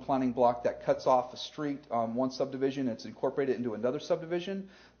 there's one planning block that cuts off a street on one subdivision. It's incorporated into another subdivision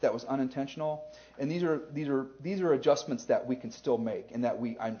that was unintentional. And these are adjustments that we can still make, and that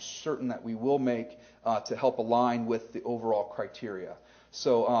I'm certain that we will make to help align with the overall criteria.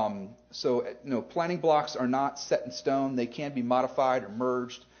 So planning blocks are not set in stone. They can be modified or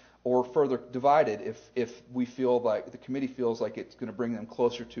merged or further divided if we feel like the committee feels like it's going to bring them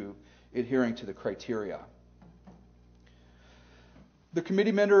closer to adhering to the criteria. The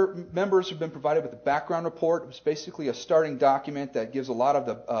committee members have been provided with a background report. It's basically a starting document that gives a lot of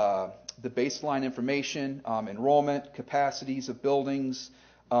the baseline information, enrollment, capacities of buildings,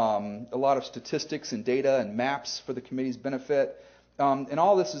 a lot of statistics and data and maps for the committee's benefit. And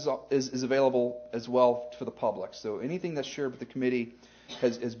all this is available as well for the public. So anything that's shared with the committee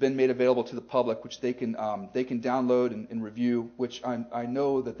has been made available to the public, which they can download and review, which I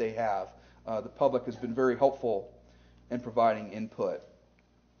know that they have. The public has been very helpful and providing input.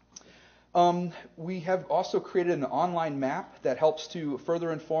 We have also created an online map that helps to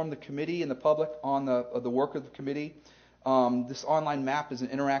further inform the committee and the public on the work of the committee. This online map is an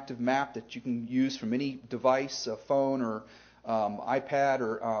interactive map that you can use from any device, a phone or iPad,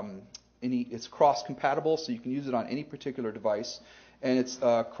 or it's cross-compatible, so you can use it on any particular device. And it's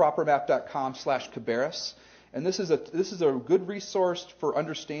croppermap.com/Cabarrus. And this is a good resource for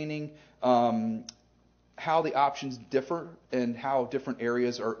understanding how the options differ and how different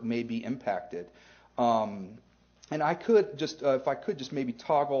areas may be impacted. And I could just, if I could just maybe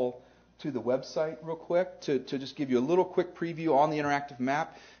toggle to the website real quick to just give you a little quick preview on the interactive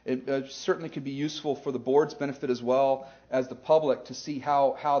map. It certainly could be useful for the board's benefit as well as the public to see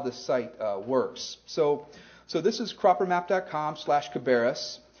how this site works. So this is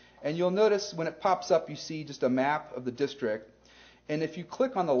croppermap.com/Cabarrus. And you'll notice when it pops up, you see just a map of the district. And if you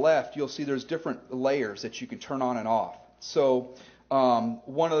click on the left, you'll see there's different layers that you can turn on and off. So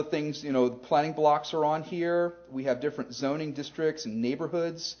one of the things, the planning blocks are on here. We have different zoning districts and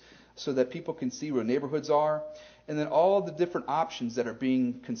neighborhoods so that people can see where neighborhoods are. And then all of the different options that are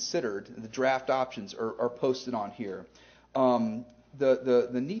being considered, the draft options, are posted on here. The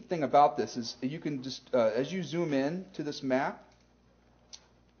neat thing about this is you can just, as you zoom in to this map,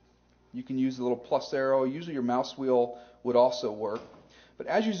 you can use the little plus arrow. Usually your mouse wheel would also work. But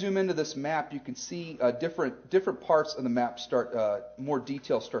as you zoom into this map, you can see different parts of the map more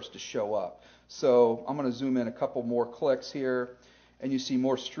detail starts to show up. So I'm going to zoom in a couple more clicks here, and you see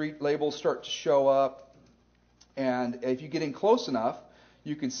more street labels start to show up. And if you get in close enough,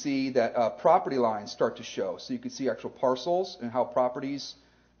 you can see that property lines start to show. So you can see actual parcels and how properties,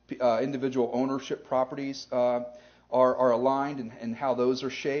 individual ownership properties are aligned and how those are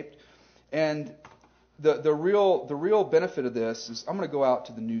shaped. And the real benefit of this is I'm going to go out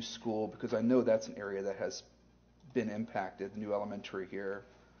to the new school because I know that's an area that has been impacted, the new elementary here.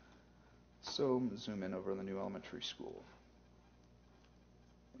 So I'm going to zoom in over the new elementary school.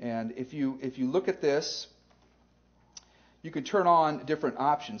 And if you look at this, you can turn on different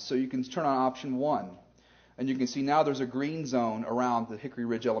options. So you can turn on option 1. And you can see now there's a green zone around the Hickory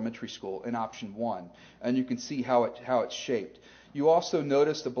Ridge Elementary School in option 1. And you can see how it's shaped. You also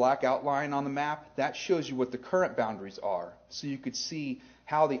notice the black outline on the map. That shows you what the current boundaries are. So you could see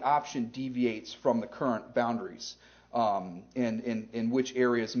how the option deviates from the current boundaries and which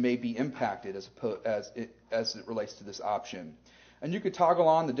areas may be impacted as it relates to this option. And you could toggle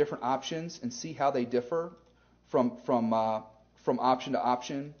on the different options and see how they differ from option to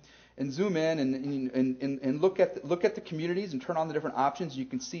option. and zoom in and look at the communities and turn on the different options. You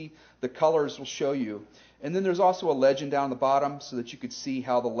can see the colors will show you. And then there's also a legend down the bottom so that you could see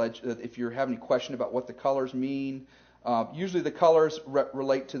how if you're having any question about what the colors mean. Usually the colors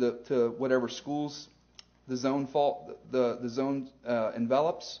relate to whatever schools the zone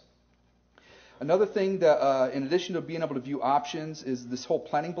envelops. Another thing that, in addition to being able to view options, is this whole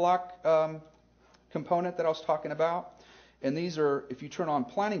planning block component that I was talking about. And these are, if you turn on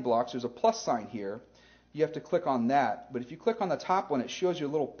planning blocks, there's a plus sign here. You have to click on that. But if you click on the top one, it shows you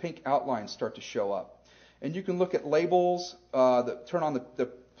a little pink outline start to show up. And you can look at labels, turn on the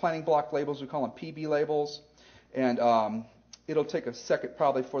planning block labels, we call them PB labels. And it'll take a second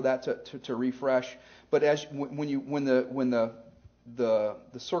probably for that to refresh. But when the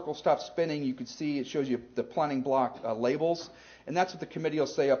circle stops spinning, you can see it shows you the planning block labels. And that's what the committee will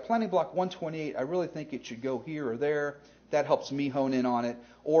say. Planning block 128, I really think it should go here or there. That helps me hone in on it.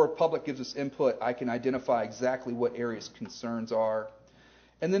 Or if public gives us input, I can identify exactly what areas concerns are.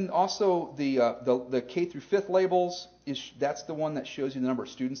 And then also the K through 5th labels, that's the one that shows you the number of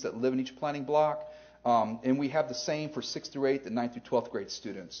students that live in each planning block. And we have the same for 6th through 8th and 9th through 12th grade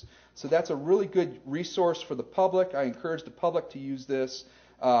students. So that's a really good resource for the public. I encourage the public to use this.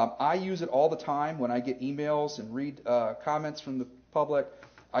 I use it all the time when I get emails and read comments from the public.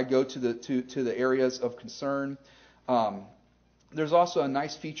 I go to the areas of concern. There's also a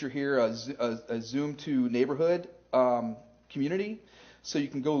nice feature here, a zoom to neighborhood community. So you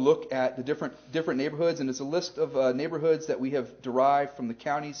can go look at the different neighborhoods, and it's a list of neighborhoods that we have derived from the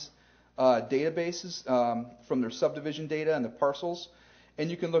county's databases, from their subdivision data and the parcels. And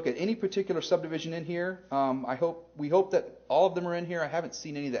you can look at any particular subdivision in here. We hope that all of them are in here. I haven't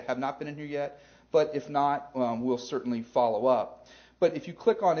seen any that have not been in here yet, but if not, we'll certainly follow up. But if you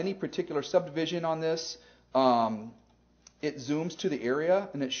click on any particular subdivision on this, it zooms to the area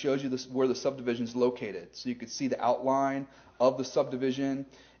and it shows you where the subdivision is located. So you can see the outline of the subdivision,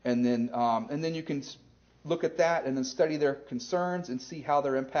 and then you can look at that and then study their concerns and see how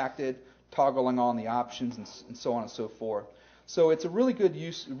they're impacted, toggling on the options and so on and so forth. So it's a really good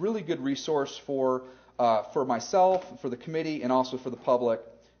resource for myself, for the committee, and also for the public.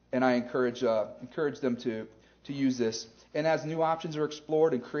 And I encourage them to use this. And as new options are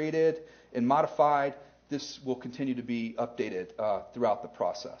explored and created and modified, this will continue to be updated throughout the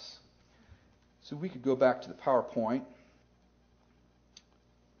process. So we could go back to the PowerPoint.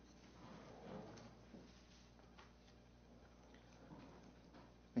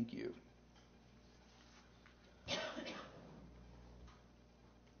 Thank you.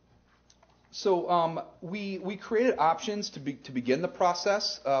 So we created options to begin the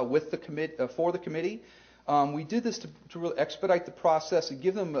process with the for the committee. We did this to really expedite the process and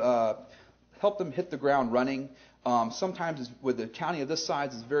give them help them hit the ground running. Sometimes with a county of this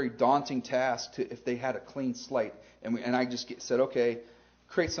size, it's a very daunting task if they had a clean slate. And I just said, okay,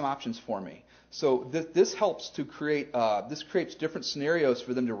 create some options for me. So this helps to create, this creates different scenarios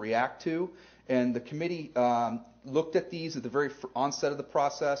for them to react to. And the committee looked at these at the very onset of the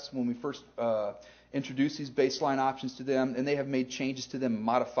process when we first introduced these baseline options to them, and they have made changes to them and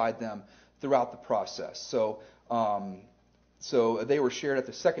modified them throughout the process. So they were shared at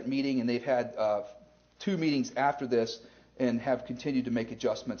the second meeting, and they've had 2 meetings after this and have continued to make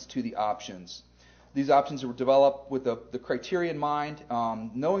adjustments to the options. These options were developed with the criteria in mind,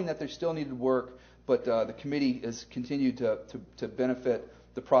 knowing that they still needed work, but the committee has continued to benefit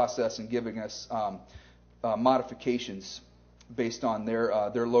the process and giving us modifications based on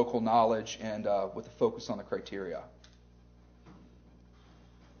their local knowledge and with a focus on the criteria.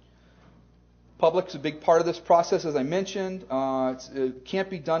 Public's a big part of this process, as I mentioned. It can't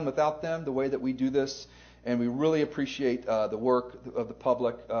be done without them, the way that we do this. And we really appreciate the work of the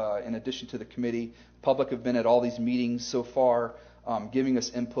public in addition to the committee. Public have been at all these meetings so far, giving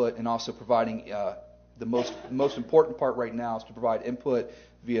us input and also providing the most important part right now is to provide input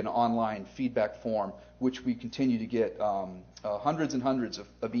via an online feedback form, which we continue to get. Hundreds and hundreds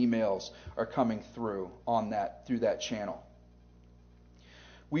of emails are coming through through that channel.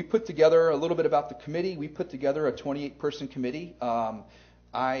 We put together a little bit about the committee. We put together a 28-person committee.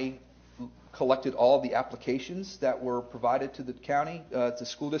 I collected all the applications that were provided to the county, to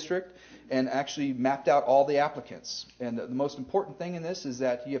school district, and actually mapped out all the applicants. And the most important thing in this is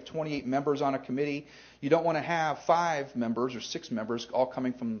that you have 28 members on a committee. You don't want to have 5 members or 6 members all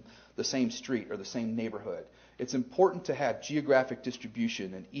coming from the same street or the same neighborhood. It's important to have geographic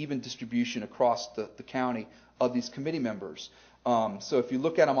distribution and even distribution across the county of these committee members. So if you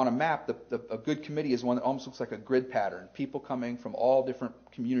look at them on a map, a good committee is one that almost looks like a grid pattern. People coming from all different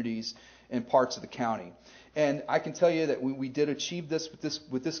communities and parts of the county. And I can tell you that we did achieve this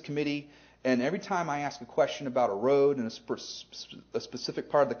with this committee. And every time I ask a question about a road in a specific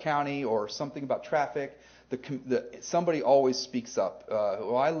part of the county or something about traffic, somebody always speaks up.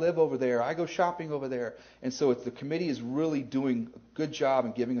 Well, I live over there. I go shopping over there. And so the committee is really doing a good job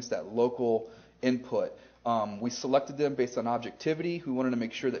in giving us that local input. We selected them based on objectivity. We wanted to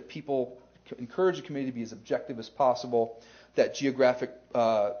make sure that people encourage the committee to be as objective as possible, that geographic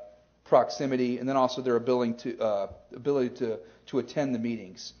proximity, and then also their ability to attend the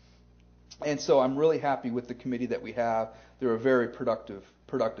meetings. And so I'm really happy with the committee that we have. They're a very productive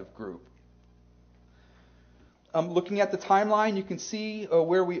group. Looking at the timeline, you can see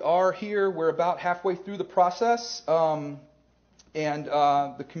where we are here. We're about halfway through the process, and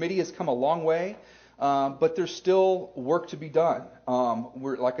the committee has come a long way, but there's still work to be done.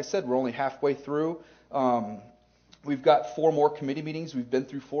 Like I said, we're only halfway through. We've got 4 more committee meetings. We've been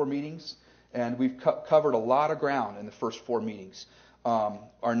through 4 meetings, and we've covered a lot of ground in the first 4 meetings.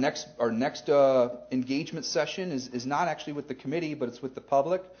 Our next engagement session is not actually with the committee, but it's with the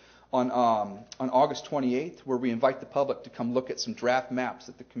public on August 28th, where we invite the public to come look at some draft maps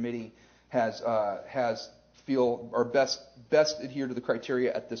that the committee has feel are best adhere to the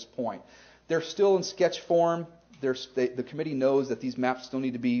criteria at this point. They're still in sketch form. The committee knows that these maps still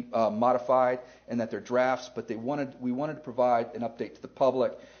need to be modified and that they're drafts, but we wanted to provide an update to the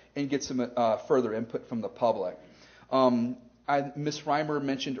public and get some further input from the public. Ms. Reimer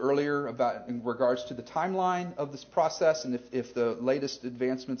mentioned earlier about in regards to the timeline of this process and if the latest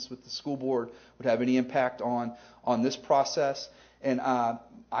advancements with the school board would have any impact on this process. And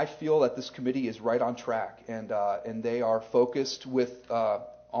I feel that this committee is right on track, and they are focused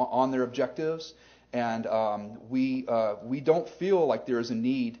on their objectives. And we don't feel like there is a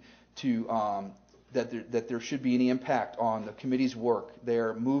need to that there should be any impact on the committee's work.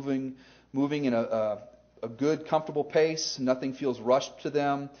 They're moving in a good, comfortable pace. Nothing feels rushed to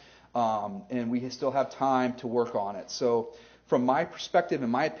them, and we still have time to work on it. So, from my perspective, in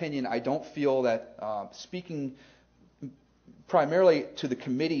my opinion, I don't feel that speaking primarily to the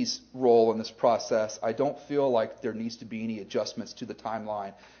committee's role in this process, I don't feel like there needs to be any adjustments to the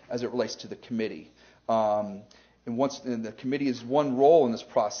timeline as it relates to the committee. And the committee is one role in this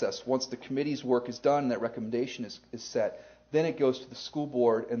process. Once the committee's work is done and that recommendation is set, then it goes to the school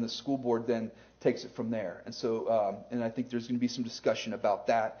board, and the school board then takes it from there. And so, and I think there's going to be some discussion about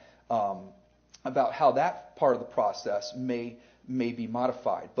that, about how that part of the process may be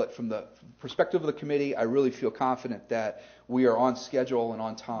modified. But from the perspective of the committee, I really feel confident that we are on schedule and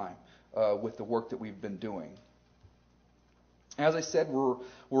on time with the work that we've been doing. As I said, we're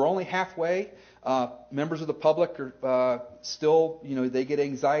only halfway. Members of the public are still, they get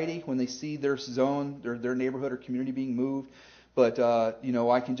anxiety when they see their zone, their neighborhood or community being moved. But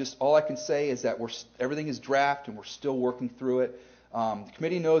all I can say is that everything is draft and we're still working through it. The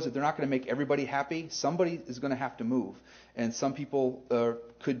committee knows that they're not going to make everybody happy. Somebody is going to have to move, and some people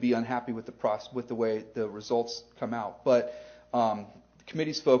could be unhappy with the way the results come out. But the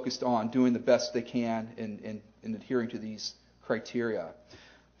committee's focused on doing the best they can in adhering to these criteria.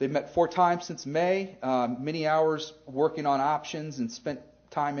 They've met 4 times since May, many hours working on options and spent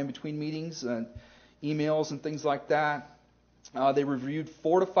time in between meetings and emails and things like that. They reviewed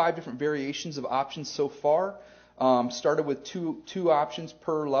 4 to 5 different variations of options so far. Started with two options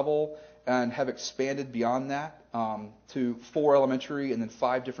per level and have expanded beyond that to 4 elementary and then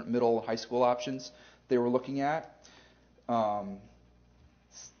 5 different middle and high school options they were looking at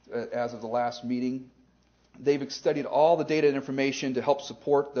as of the last meeting. They've studied all the data and information to help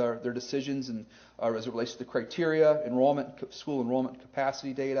support their decisions and as it relates to the criteria, school enrollment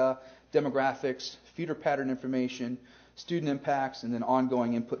capacity data, demographics, feeder pattern information, student impacts, and then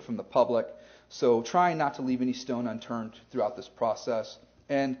ongoing input from the public. So trying not to leave any stone unturned throughout this process.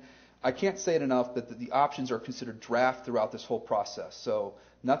 And I can't say it enough that the options are considered draft throughout this whole process. So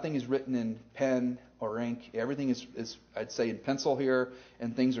nothing is written in pen or ink. Everything is I'd say, in pencil here,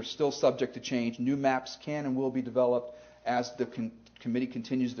 and things are still subject to change. New maps can and will be developed as the committee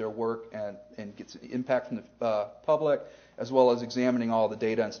continues their work and gets impact from the public, as well as examining all the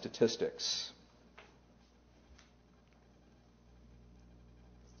data and statistics.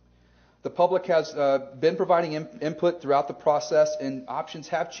 The public has been providing input throughout the process, and options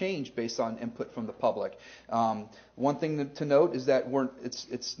have changed based on input from the public. One thing to note is that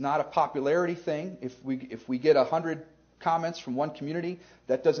it's not a popularity thing. If we get 100 comments from one community,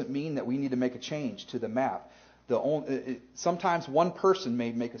 that doesn't mean that we need to make a change to the map. Sometimes one person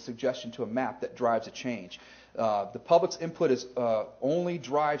may make a suggestion to a map that drives a change. The public's input only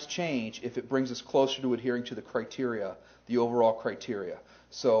drives change if it brings us closer to adhering to the criteria, the overall criteria.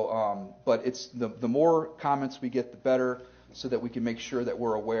 So, but it's the more comments we get, the better, so that we can make sure that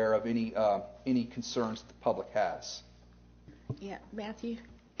we're aware of any concerns that the public has. Yeah, Matthew,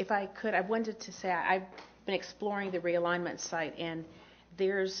 if I could, I wanted to say I've been exploring the realignment site, and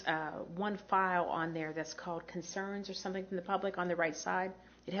there's one file on there that's called Concerns or something from the public on the right side.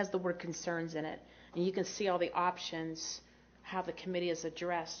 It has the word concerns in it, and you can see all the options, how the committee has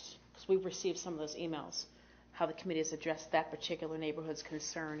addressed, because we've received some of those emails, how the committee has addressed that particular neighborhood's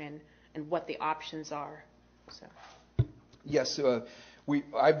concern and what the options are. So. Yes,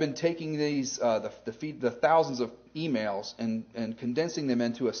 I've been taking these the thousands of emails and condensing them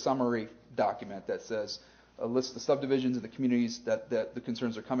into a summary document that says lists the subdivisions and the communities that the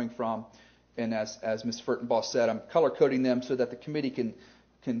concerns are coming from, and as Ms. Furtenbaugh said, I'm color coding them so that the committee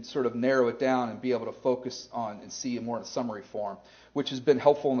can sort of narrow it down and be able to focus on and see it more in a summary form, which has been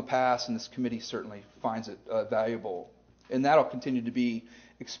helpful in the past, and this committee certainly finds it valuable, and that'll continue to be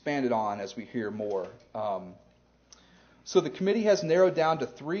expanded on as we hear more. So the committee has narrowed down to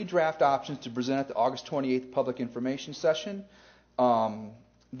 3 draft options to present at the August 28th public information session.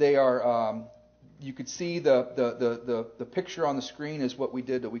 They are, you could see the picture on the screen is what we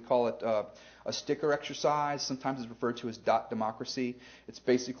did. We call it a sticker exercise. Sometimes it's referred to as dot democracy. It's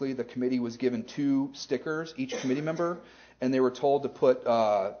basically the committee was given 2 stickers, each committee member, and they were told to put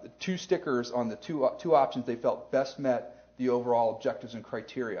 2 stickers on the two options they felt best met the overall objectives and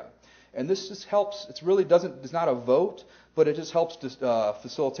criteria. And this just helps. It really does not a vote, but it just helps to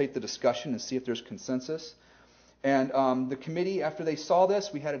facilitate the discussion and see if there's consensus. And the committee, after they saw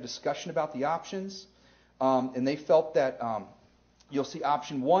this, we had a discussion about the options, and they felt that you'll see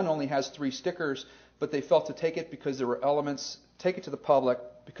option 1 only has 3 stickers, but they felt to take it because there were elements, take it to the public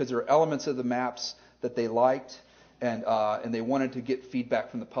because there were elements of the maps that they liked, and they wanted to get feedback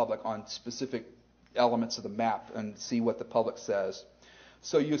from the public on specific elements of the map and see what the public says.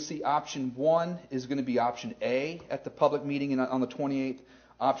 So you'll see option 1 is going to be option A at the public meeting on the 28th.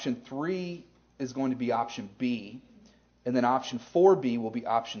 Option 3 is going to be option B. And then option 4B will be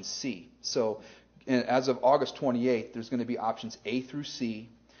option C. So as of August 28th, there's going to be options A through C.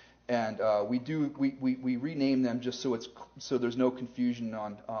 And we rename them just so there's no confusion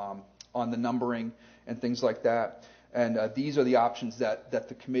on the numbering and things like that. And these are the options that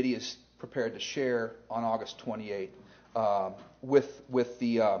the committee is prepared to share on August 28th. With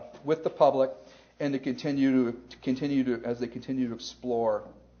the public, and to continue to as they continue to explore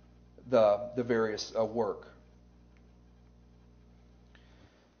the various work.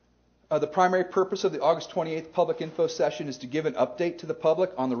 The primary purpose of the August 28th public info session is to give an update to the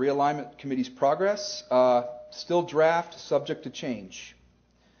public on the realignment committee's progress. Still draft, subject to change.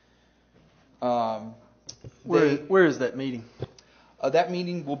 Where is that meeting? That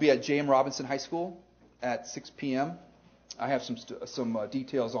meeting will be at J.M. Robinson High School at 6 p.m. I have some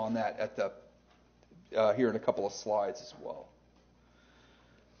details on that at the here in a couple of slides as well.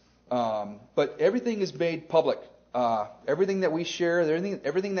 But everything is made public. Everything that we share,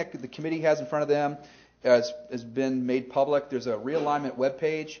 everything that the committee has in front of them has been made public. There's a realignment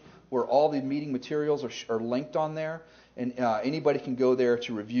webpage where all the meeting materials are linked on there, and anybody can go there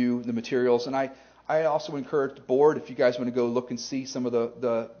to review the materials. And I also encourage the board, if you guys want to go look and see some of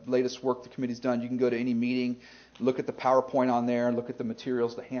the latest work the committee's done, you can go to any meeting, look at the PowerPoint on there, look at the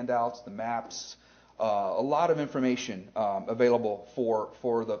materials, the handouts, the maps, a lot of information available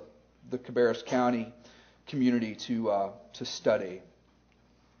for the Cabarrus County community to study.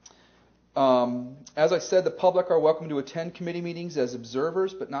 As I said, the public are welcome to attend committee meetings as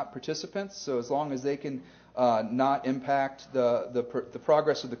observers, but not participants. So as long as they can not impact the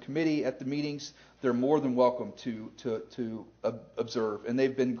progress of the committee at the meetings, they're more than welcome to observe, and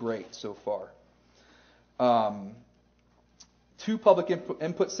they've been great so far. 2 public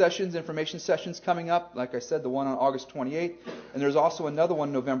input sessions, information sessions coming up. Like I said, the one on August 28th, and there's also another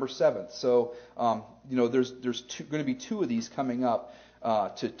one November 7th. So there's going to be 2 of these coming up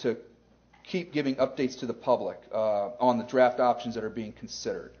to keep giving updates to the public on the draft options that are being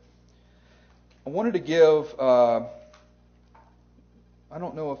considered. I wanted to give, I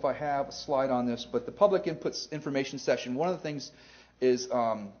don't know if I have a slide on this, but the public inputs information session, one of the things is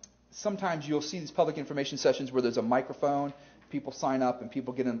sometimes you'll see these public information sessions where there's a microphone, people sign up and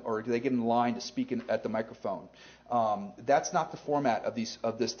people get in, or they get in line to speak at the microphone. That's not the format of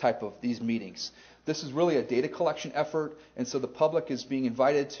these meetings. This is really a data collection effort, and so the public is being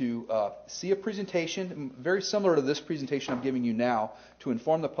invited to see a presentation, very similar to this presentation I'm giving you now, to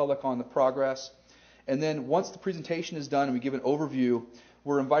inform the public on the progress. And then once the presentation is done and we give an overview,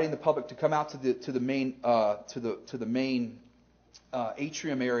 we're inviting the public to come out to the main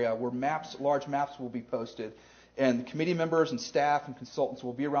atrium area where large maps will be posted, And the committee members and staff and consultants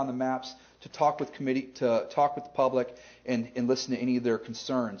will be around the maps to talk with the public and listen to any of their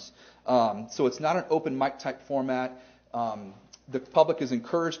concerns. So it's not an open mic type format. The public is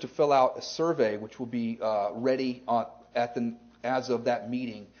encouraged to fill out a survey, which will be ready as of that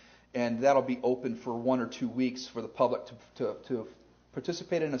meeting, and that'll be open for 1 or 2 weeks for the public to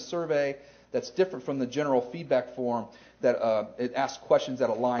participate in a survey that's different from the general feedback form that it asks questions that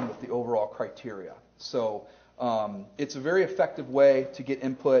align with the overall criteria. So it's a very effective way to get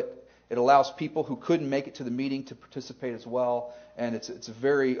input. It allows people who couldn't make it to the meeting to participate as well, and it's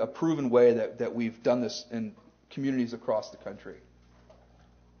a proven way that we've done this in communities across the country.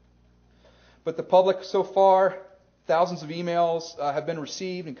 But the public so far, thousands of emails have been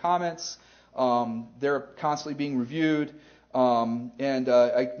received and comments. They're constantly being reviewed, and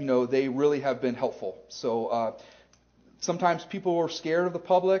they really have been helpful. So sometimes people are scared of the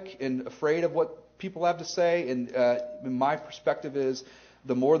public and afraid of what people have to say, and my perspective is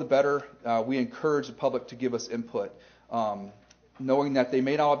the more the better. We encourage the public to give us input, knowing that they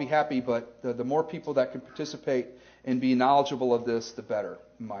may not all be happy, but the more people that can participate and be knowledgeable of this, the better,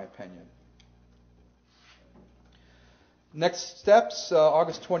 in my opinion. Next steps,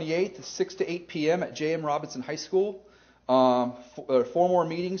 August 28th, 6 to 8 p.m. at J.M. Robinson High School. 4 more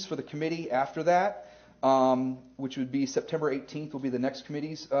meetings for the committee after that, which would be September 18th will be the next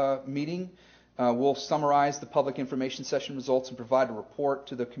committee's meeting. We'll summarize the public information session results and provide a report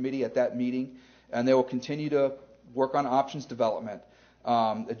to the committee at that meeting, and they will continue to work on options development.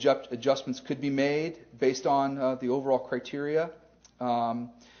 Adjustments could be made based on the overall criteria. And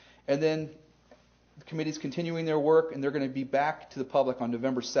then the committee's continuing their work, and they're going to be back to the public on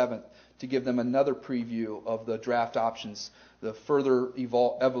November 7th to give them another preview of the draft options, the further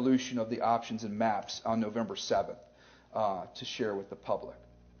evolution of the options and maps on November 7th to share with the public.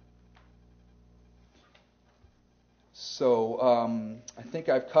 So I think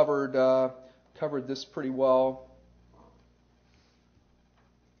I've covered this pretty well.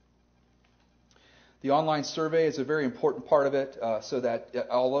 The online survey is a very important part of it, so that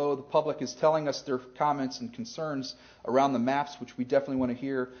although the public is telling us their comments and concerns around the maps, which we definitely want to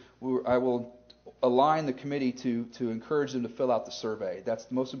hear, I will align the committee to encourage them to fill out the survey. That's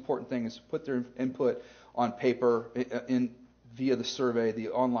the most important thing, is to put their input on paper via the survey, the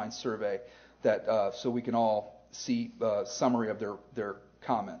online survey, that so we can all see a summary of their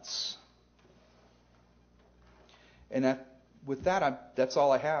comments. And with that, that's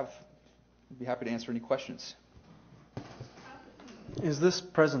all I have. I'd be happy to answer any questions. Is this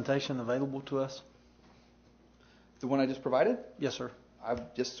presentation available to us? The one I just provided? Yes, sir.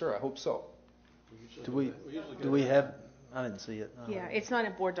 Yes, sir. I hope so. Do we have? I didn't see it. Yeah, it's not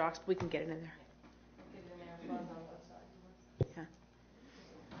in board docs, but we can get it in there. Yeah.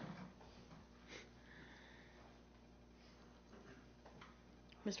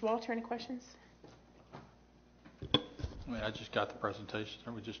 Mr. Walter, any questions? I just got the presentation,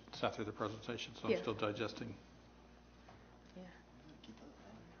 or we just sat through the presentation, so Yeah. I'm still digesting. Yeah.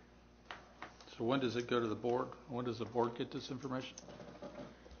 So when does it go to the board? When does the board get this information?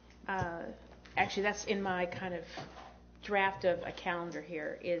 Actually, that's in my kind of draft of a calendar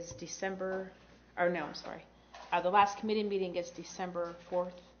here, is December, or no, I'm sorry. The last committee meeting is December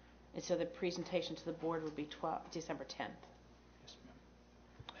 4th, and so the presentation to the board would be December 10th. Yes, ma'am.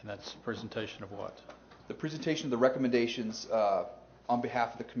 And that's a presentation of what? The presentation of the recommendations on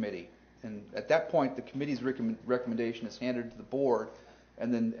behalf of the committee, and at that point, the committee's recommendation is handed to the board,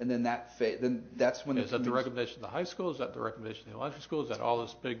 and then that's when is that the recommendation of the high school? Is that the recommendation of the elementary school? Is that all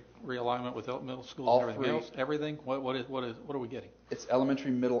this big realignment with middle schools all and everything three. else? Everything? What are we getting? It's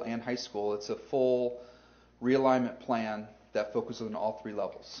elementary, middle, and high school. It's a full realignment plan that focuses on all 3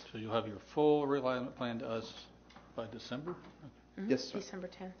 levels. So you'll have your full realignment plan to us by December? Mm-hmm. Yes, sir. December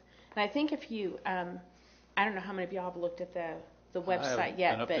 10th. And I think if you, I don't know how many of y'all have looked at the website I haven't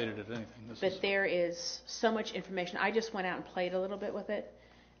yet, been updated at anything. but there is so much information. I just went out and played a little bit with it.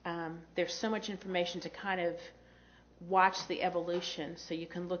 There's so much information to kind of watch the evolution, so you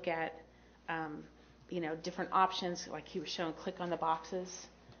can look at, different options, like he was showing, click on the boxes.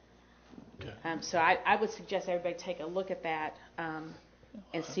 Okay. So I would suggest everybody take a look at that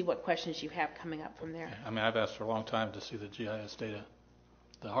and see what questions you have coming up from there. I mean, I've asked for a long time to see the GIS data,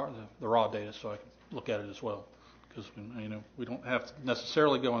 the raw data, so I can look at it as well. Because we don't have to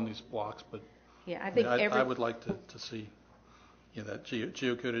necessarily go on these blocks, but yeah, I think I would like to see that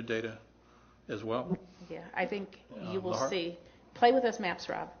geocoded data as well. Yeah, I think you will see. Play with those maps,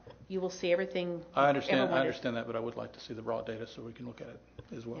 Rob. You will see everything. I understand that, but I would like to see the raw data so we can look at it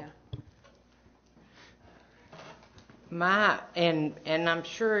as well. Yeah. and I'm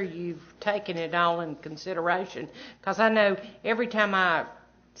sure you've taken it all in consideration, because I know every time I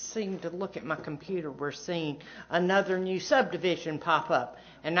seem to look at my computer, we're seeing another new subdivision pop up.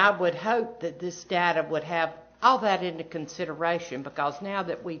 And I would hope that this data would have all that into consideration, because now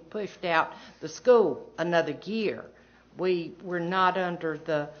that we've pushed out the school another year, we're not under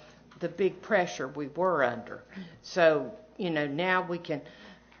the big pressure we were under. So, now we can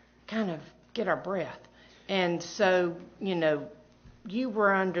kind of get our breath. And so,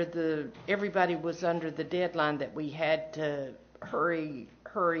 everybody was under the deadline that we had to hurry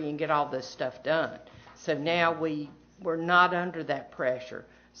and get all this stuff done. So now we're not under that pressure.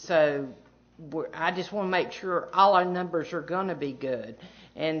 So I just want to make sure all our numbers are going to be good.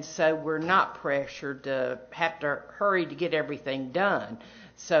 And so we're not pressured to have to hurry to get everything done.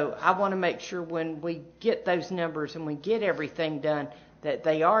 So I want to make sure when we get those numbers and we get everything done that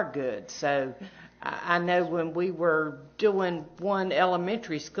they are good. So I know when we were doing one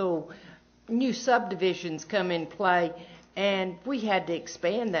elementary school, new subdivisions come in play, and we had to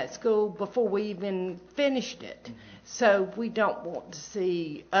expand that school before we even finished it. So we don't want to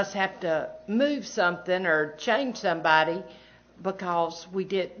see us have to move something or change somebody because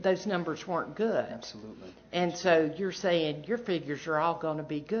those numbers weren't good. Absolutely. And so you're saying your figures are all going to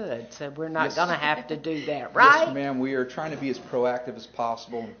be good, so we're not going to have to do that, right? Yes, ma'am. We are trying to be as proactive as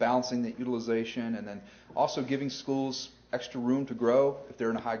possible, balancing the utilization, and then also giving schools extra room to grow if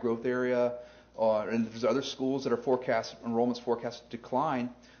they're in a high growth area, and if there's other schools that are enrollments forecast to decline.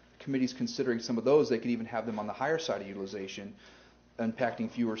 The committee's considering some of those. They could even have them on the higher side of utilization, impacting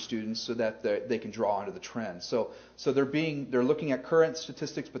fewer students, so that they can draw onto the trend. So they're looking at current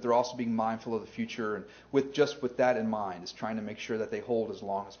statistics, but they're also being mindful of the future, and with that in mind, is trying to make sure that they hold as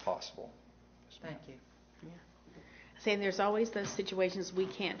long as possible. Thank you. Yeah. Saying there's always those situations we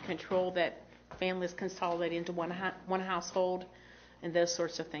can't control, that families consolidate into one household and those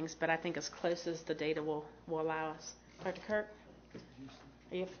sorts of things, but I think as close as the data will allow us. Dr. Kirk?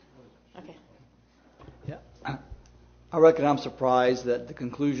 Are you? Okay. Yeah. I reckon I'm surprised that the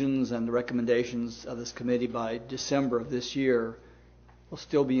conclusions and the recommendations of this committee by December of this year will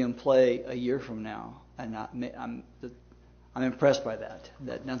still be in play a year from now. And I'm impressed by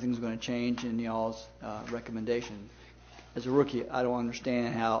that nothing's going to change in y'all's recommendation. As a rookie, I don't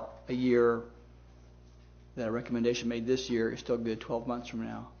understand how that a recommendation made this year is still good 12 months from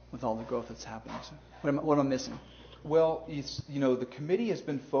now with all the growth that's happening. So what am I missing? Well, the committee has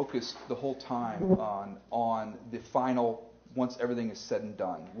been focused the whole time on the final, once everything is said and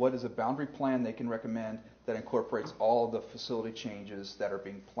done. What is a boundary plan they can recommend that incorporates all of the facility changes that are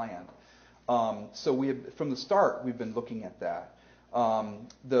being planned? So from the start, we've been looking at that.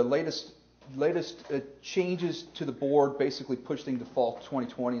 The latest changes to the board basically pushed things to fall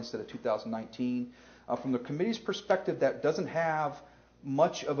 2020 instead of 2019. From the committee's perspective, that doesn't have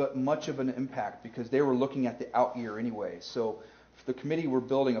much of an impact because they were looking at the out year anyway. So for the committee, we're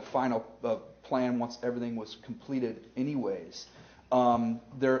building a final plan once everything was completed anyways.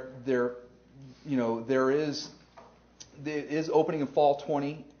 There is opening in fall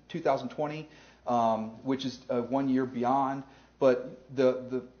 2020, which is 1 year beyond. But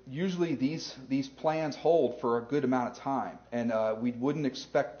usually these plans hold for a good amount of time, and we wouldn't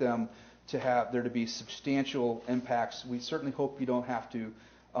expect them to have there to be substantial impacts. We certainly hope you don't have to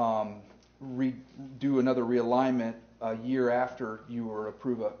do another realignment a year after you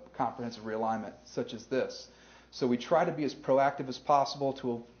approve a comprehensive realignment such as this. So we try to be as proactive as possible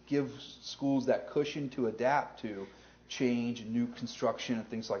to give schools that cushion to adapt to change and new construction and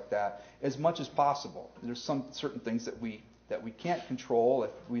things like that as much as possible. There's some certain things that we can't control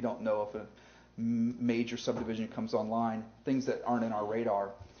if we don't know if a major subdivision comes online, things that aren't in our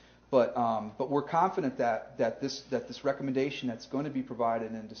radar. But we're confident that this recommendation that's going to be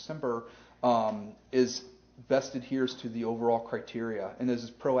provided in December is best adheres to the overall criteria and is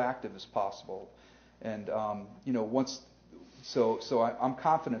as proactive as possible. And I'm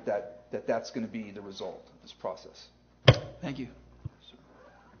confident that that's going to be the result of this process. Thank you.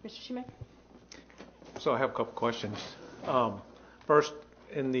 Mr. Shoemaker? So I have a couple questions. First,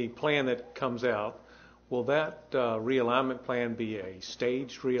 in the plan that comes out, will that realignment plan be a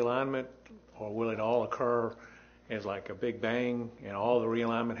staged realignment, or will it all occur as like a big bang and all the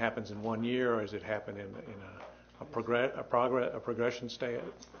realignment happens in 1 year, or does it happen in a progression status?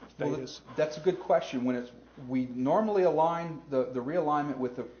 Well, that's a good question. We normally align the realignment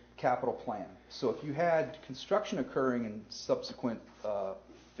with the capital plan. So if you had construction occurring in subsequent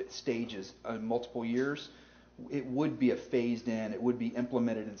stages in multiple years, it would be a phased in. It would be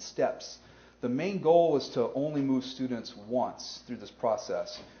implemented in steps. The main goal is to only move students once through this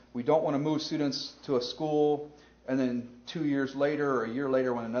process. We don't want to move students to a school and then 2 years later or a year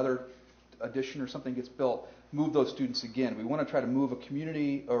later when another addition or something gets built, move those students again. We want to try to move a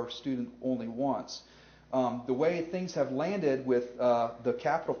community or student only once. The way things have landed with the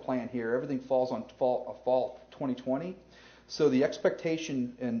capital plan here, everything falls on fall 2020. So the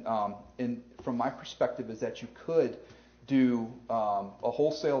expectation from my perspective is that you could do a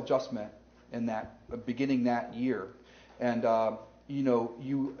wholesale adjustment in that beginning that year. And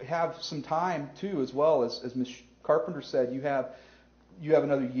you have some time too, as well as Ms. Carpenter said, you have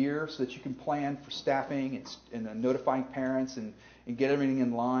another year so that you can plan for staffing and notifying parents and get everything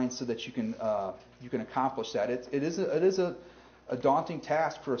in line so that you can accomplish that. It is a daunting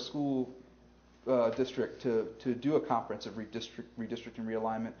task for a school district to do a comprehensive redistricting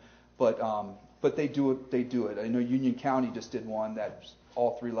realignment, but they do it. I know Union County just did one that's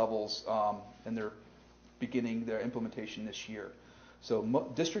all 3 levels, and they're beginning their implementation this year. So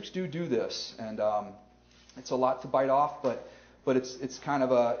districts do this, and it's a lot to bite off, but it's kind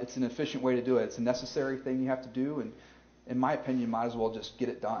of it's an efficient way to do it. It's a necessary thing you have to do, and in my opinion, you might as well just get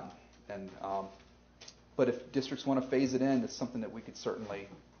it done. And but if districts want to phase it in, it's something that we could certainly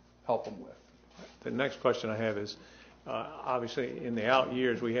help them with. The next question I have is, obviously in the out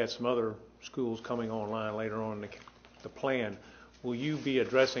years we had some other schools coming online later on in the plan. Will you be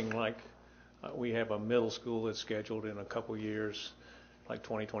addressing, like we have a middle school that's scheduled in a couple years, like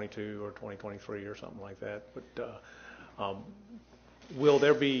 2022 or 2023 or something like that, but will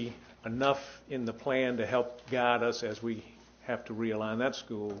there be enough in the plan to help guide us as we have to realign that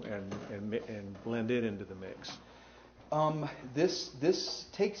school and blend it into the mix? This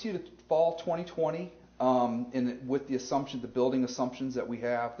takes you to fall 2020, with the assumption, the building assumptions that we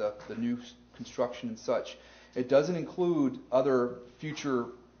have, the new construction and such. It doesn't include other future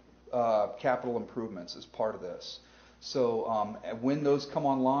capital improvements as part of this. So when those come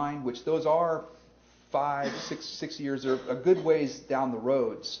online, which those are 5, 6 years, they're a good ways down the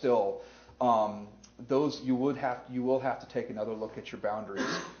road still. Those you will have to take another look at your boundaries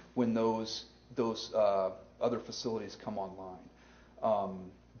when those other facilities come online.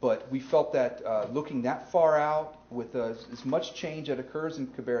 But we felt that looking that far out, with as much change that occurs in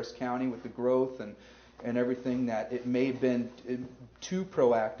Cabarrus County with the growth and everything, that it may have been too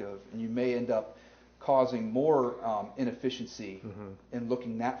proactive, and you may end up causing more inefficiency in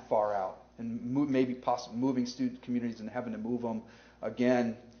looking that far out, and maybe possibly moving student communities and having to move them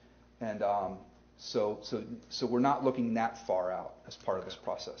again. And so we're not looking that far out as part of this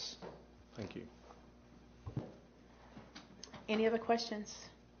process. Thank you. Any other questions?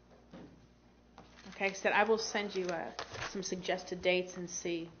 Okay, so I will send you some suggested dates and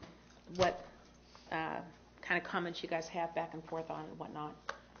see what kind of comments you guys have back and forth on and whatnot,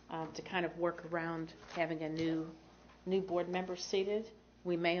 to kind of work around having a new board member seated.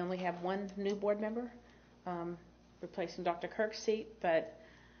 We may only have one new board member replacing Dr. Kirk's seat, but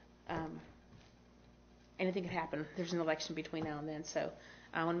anything could happen. There's an election between now and then, so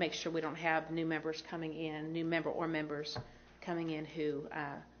I want to make sure we don't have new members coming in, new member or members coming in who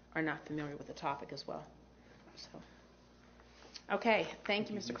are not familiar with the topic as well. So, okay, thank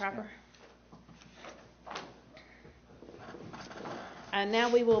you, Mr. Cropper. And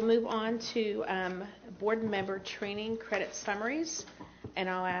now we will move on to board member training credit summaries, and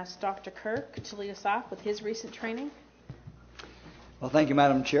I'll ask Dr. Kirk to lead us off with his recent training. Well, thank you,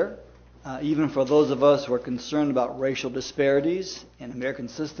 Madam Chair. Even for those of us who are concerned about racial disparities in American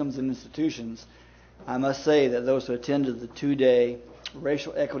systems and institutions, I must say that those who attended the 2-day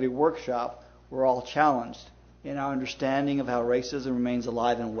racial equity workshop were all challenged in our understanding of how racism remains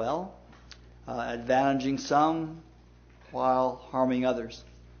alive and well, advantaging some while harming others.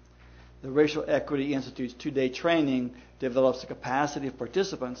 The Racial Equity Institute's 2-day training develops the capacity of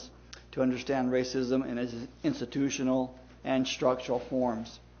participants to understand racism in its institutional and structural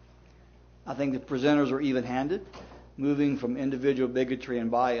forms. I think the presenters were even-handed, moving from individual bigotry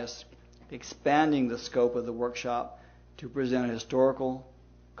and bias, expanding the scope of the workshop to present a historical,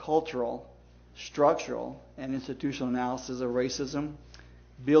 cultural, structural, and institutional analysis of racism,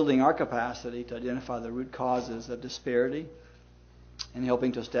 building our capacity to identify the root causes of disparity, and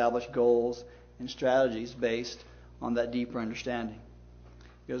helping to establish goals and strategies based on that deeper understanding.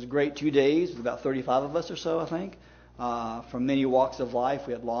 It was a great 2 days, with about 35 of us or so, I think, from many walks of life.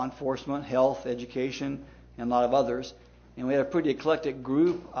 We had law enforcement, health, education, and a lot of others. And we had a pretty eclectic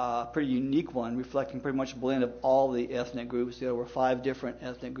group, pretty unique one, reflecting pretty much a blend of all the ethnic groups. There were 5 different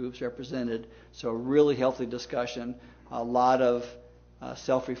ethnic groups represented, so a really healthy discussion, a lot of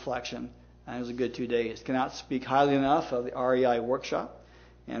self-reflection, and it was a good 2 days. Cannot speak highly enough of the REI workshop,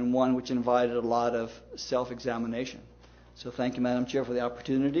 and one which invited a lot of self-examination. So thank you, Madam Chair, for the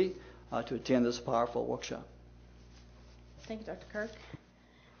opportunity to attend this powerful workshop. Thank you, Dr. Kirk.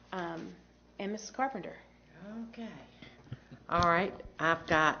 And Mrs. Carpenter. Okay. All right. I've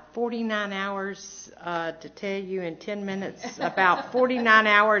got 49 hours to tell you in 10 minutes about 49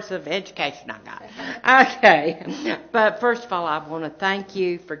 hours of education I got. Okay. But first of all, I want to thank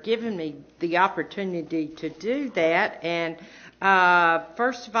you for giving me the opportunity to do that. And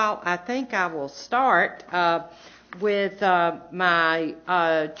first of all, I think I will start with my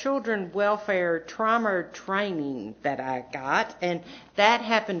children welfare trauma training that I got. And that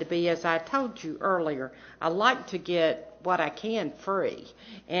happened to be, as I told you earlier, I like to get what I can free.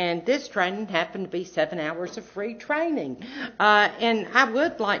 And this training happened to be 7 hours of free training. And I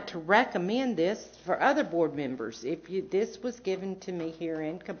would like to recommend this for other board members. This was given to me here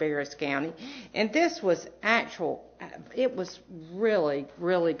in Cabarrus County, and this was it was really,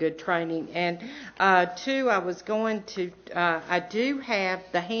 really good training. And two, I do have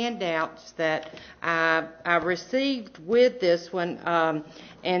the handouts that I received with this one.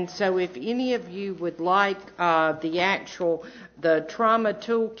 And so if any of you would like the trauma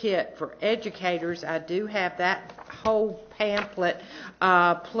toolkit for educators, I do have that whole pamphlet,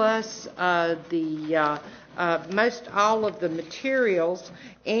 plus most all of the materials.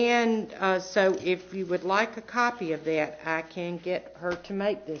 And so if you would like a copy of that, I can get her to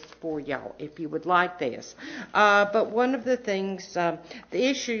make this for y'all if you would like this. But one of the things, the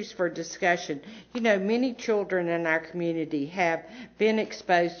issues for discussion, many children in our community have been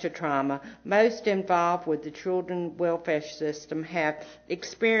exposed to trauma. Most involved with the children welfare system have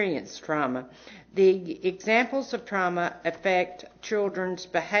experienced trauma. The examples of trauma affect children's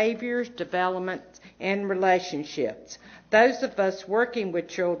behaviors, development, and relationships. Those of us working with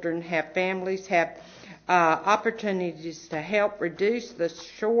children have opportunities to help reduce the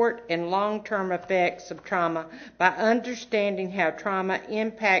short and long-term effects of trauma by understanding how trauma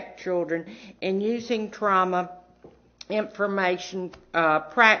impacts children and using trauma information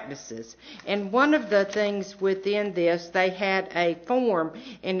practices. And one of the things within this, they had a form,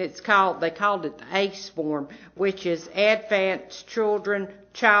 and they called it the ACE form, which is Advanced Children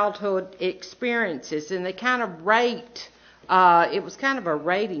Childhood Experiences, and they kind of rate. It was kind of a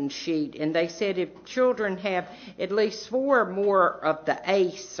rating sheet, and they said if children have at least 4 or more of the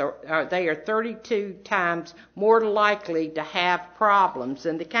ACE, they are 32 times more likely to have problems.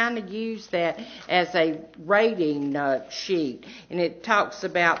 And they kind of use that as a rating sheet. And it talks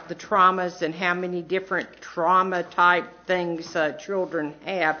about the traumas and how many different trauma type things children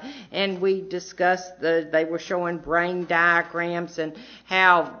have. And we discussed, they were showing brain diagrams and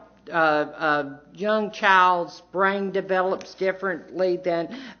how a young child's brain develops differently than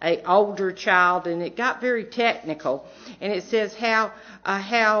an older child, and it got very technical. And it says how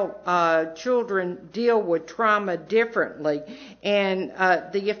children deal with trauma differently, and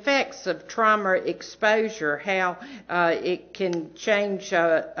the effects of trauma exposure, how it can change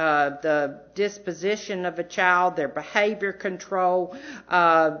the disposition of a child, their behavior control,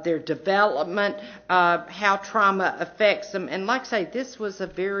 their development, how trauma affects them. And like I say, this was a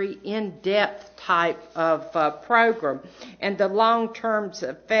very in-depth type of program. And the long-term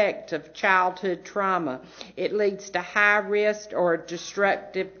effect of childhood trauma, it leads to high risk or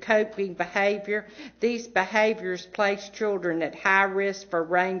destructive coping behavior. These behaviors place children at high risk for a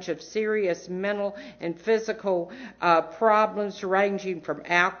range of serious mental and physical problems ranging from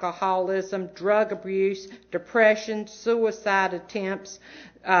alcoholism, drug abuse, depression, suicide attempts,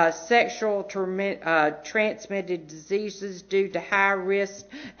 sexual transmitted diseases due to high-risk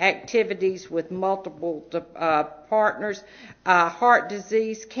activities with multiple partners, heart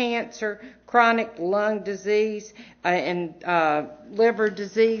disease, cancer, chronic lung disease, and liver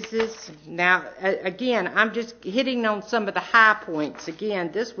diseases. Now, again, I'm just hitting on some of the high points.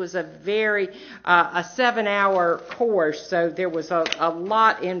 Again, this was a 7-hour course, so there was a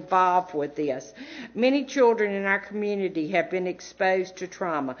lot involved with this. Many children in our community have been exposed to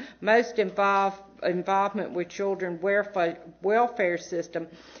trauma. Most involvement with children welfare system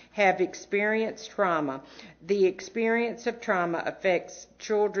have experienced trauma. The experience of trauma affects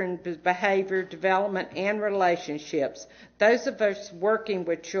children's behavior, development, and relationships. Those of us working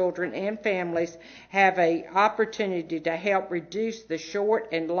with children and families have an opportunity to help reduce the short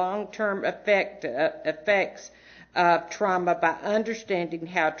and long-term effects of trauma by understanding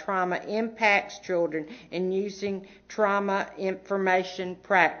how trauma impacts children and using trauma information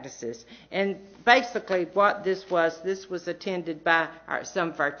practices. And basically what this was attended by some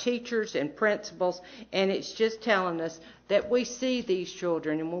of our teachers and principals, and it's just telling us that we see these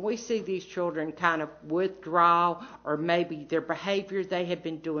children, and when we see these children kind of withdraw, or maybe their behavior, they have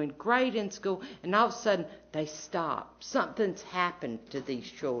been doing great in school, and all of a sudden they stop. Something's happened to these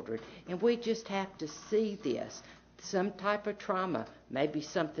children, and we just have to see this. some type of trauma. Maybe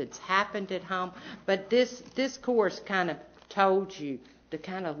something's happened at home. But this course kind of told you to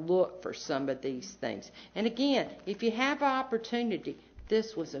kind of look for some of these things. And again, if you have an opportunity,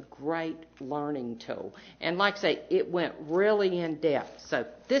 this was a great learning tool. And like I say, it went really in depth. So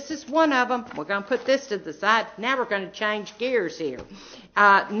this is one of them. We're going to put this to the side. Now we're going to change gears here.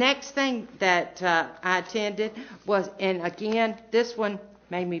 Next thing that I attended was, and again, this one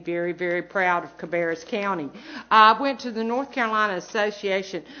made me very, very proud of Cabarrus County. I went to the North Carolina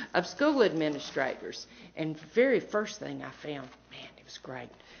Association of School Administrators. And the very first thing I found, man, it was great.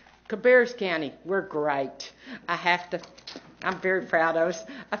 Cabarrus County, we're great. I'm very proud of us.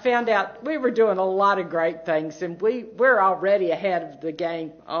 I found out we were doing a lot of great things, and we're already ahead of the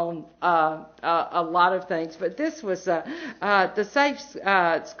game on a lot of things. But this was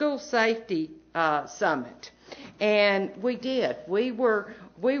the School Safety Summit, and we did. We were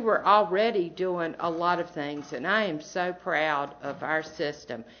already doing a lot of things, and I am so proud of our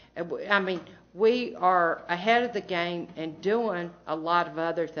system. I mean, we are ahead of the game and doing a lot of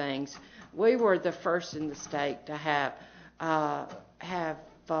other things. We were the first in the state to have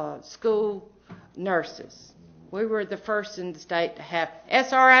school nurses. We were the first in the state to have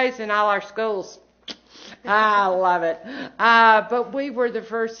SRAs in all our schools. I love it. But we were the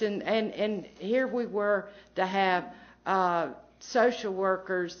first, and here we were to have social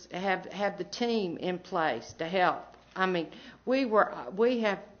workers, have the team in place to help. I mean,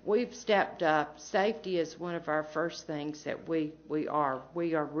 we've stepped up. Safety is one of our first things that we are.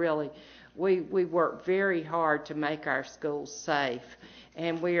 We are really. We work very hard to make our schools safe,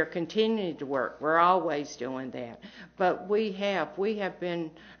 and we are continuing to work. We're always doing that. But we have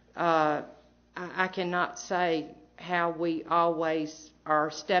been, I cannot say how we always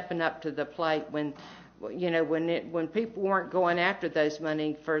are stepping up to the plate when people weren't going after those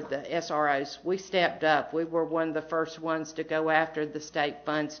money for the SROs. We stepped up. We were one of the first ones to go after the state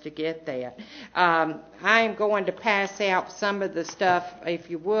funds to get that. I am going to pass out some of the stuff, if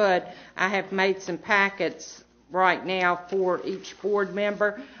you would. I have made some packets right now for each board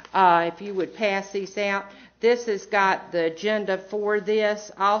member. If you would pass these out. This has got the agenda for this.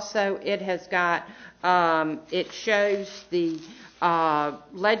 Also, it has got, it shows the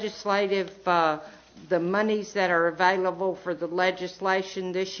legislative the monies that are available for the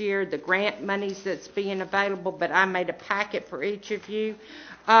legislation this year, the grant monies that's being available, but I made a packet for each of you.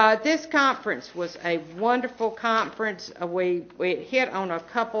 This conference was a wonderful conference. We hit on a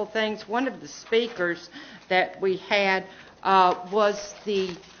couple things. One of the speakers that we had was the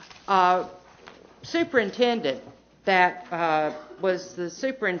superintendent was the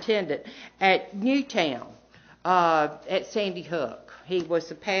superintendent at Newtown at Sandy Hook. He was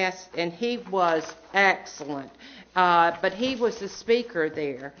the past, and he was excellent. But he was the speaker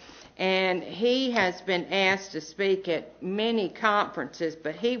there, and he has been asked to speak at many conferences,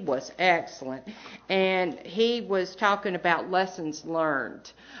 but he was excellent. And he was talking about lessons learned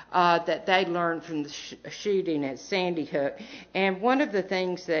that they learned from the shooting at Sandy Hook. And one of the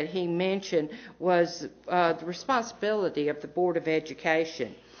things that he mentioned was the responsibility of the Board of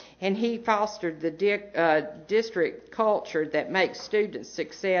Education. And he fostered the district culture that makes students'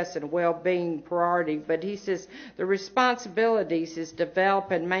 success and well-being priority. But he says the responsibilities is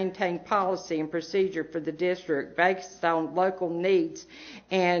develop and maintain policy and procedure for the district based on local needs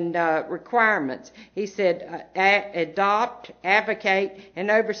and requirements. He said adopt, advocate,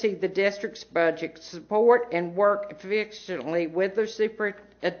 and oversee the district's budget, support and work efficiently with the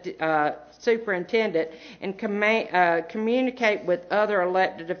superintendent and communicate with other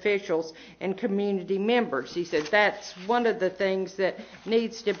elected officials and community members. He said that's one of the things that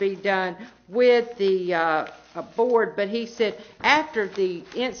needs to be done with the board. But he said after the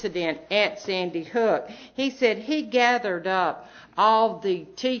incident at Sandy Hook, he said he gathered up all the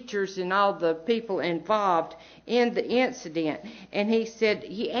teachers and all the people involved in the incident, and he said,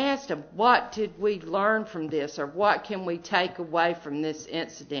 he asked them, what did we learn from this, or what can we take away from this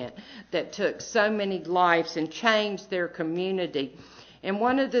incident that took so many lives and changed their community? And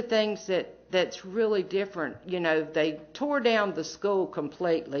one of the things that's really different, they tore down the school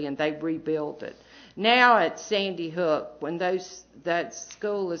completely and they rebuilt it. Now at Sandy Hook, when that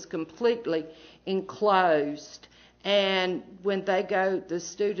school is completely enclosed, and when the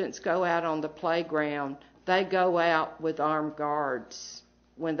students go out on the playground, they go out with armed guards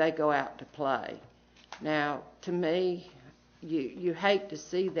when they go out to play. Now, to me, you hate to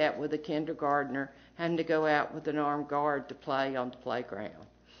see that with a kindergartner having to go out with an armed guard to play on the playground.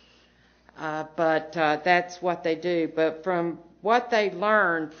 But that's what they do. But from what they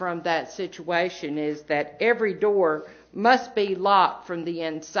learned from that situation is that every door must be locked from the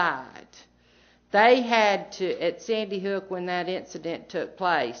inside. They had to, at Sandy Hook when that incident took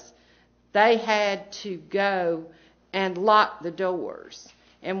place, they had to go and lock the doors.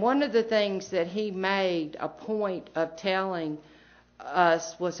 And one of the things that he made a point of telling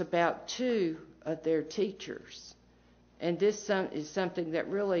us was about 2 of their teachers. And this is something that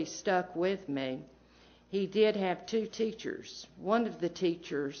really stuck with me. He did have 2 teachers. One of the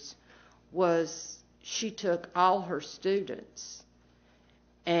teachers she took all her students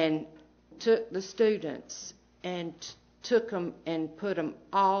and took the students and took them and put them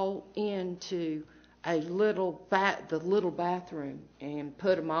all into the little bathroom and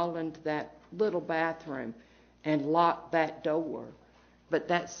put them all into that little bathroom and locked that door. But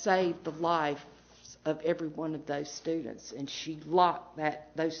that saved the life of every one of those students, and she locked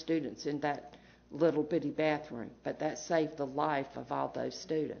those students in that little bitty bathroom. But that saved the life of all those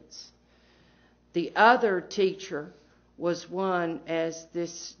students. The other teacher was one, as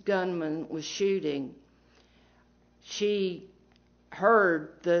this gunman was shooting, she heard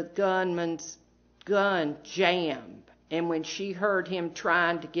the gunman's gun jam, and when she heard him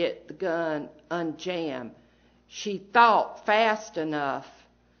trying to get the gun unjammed, she thought fast enough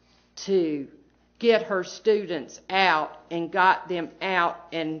to get her students out and got them out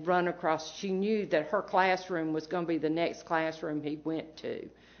and run across. She knew that her classroom was going to be the next classroom he went to,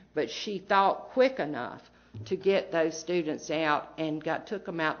 but she thought quick enough to get those students out and took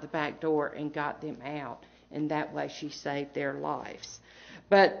them out the back door and got them out, and that way she saved their lives.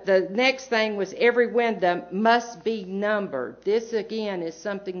 But the next thing was every window must be numbered. This, again, is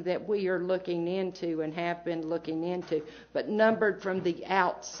something that we are looking into and have been looking into, but numbered from the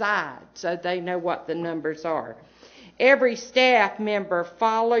outside so they know what the numbers are. Every staff member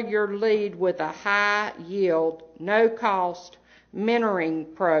follow your lead with a high-yield, no-cost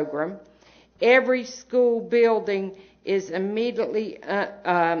mentoring program. Every school building is immediately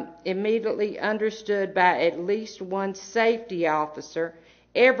understood by at least one safety officer.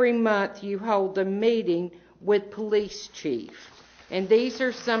 Every month you hold a meeting with police chief. And these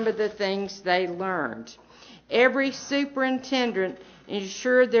are some of the things they learned. Every superintendent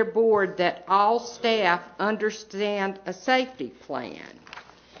ensured their board that all staff understand a safety plan.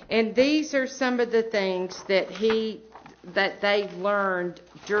 And these are some of the things that they learned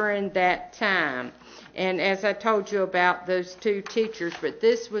during that time. And as I told you about those 2 teachers, but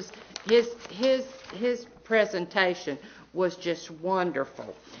this was his presentation was just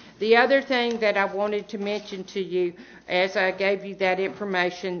wonderful. The other thing that I wanted to mention to you, as I gave you that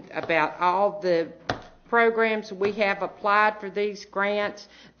information about all the programs we have applied for these grants,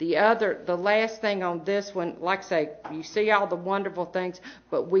 the last thing on this one, like I say, you see all the wonderful things,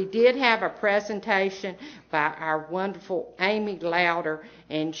 but we did have a presentation by our wonderful Amy Louder,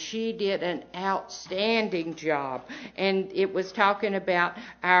 and she did an outstanding job. And it was talking about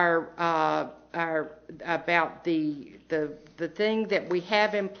about the thing that we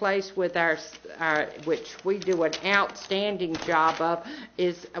have in place with our which we do an outstanding job of,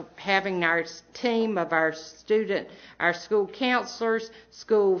 is having our team of our school counselors,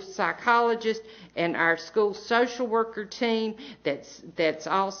 school psychologists, and our school social worker team that's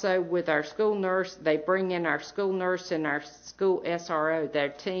also with our school nurse. They bring in our school nurse and our school SRO, their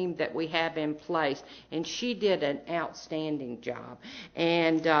team that we have in place, and she did an outstanding job.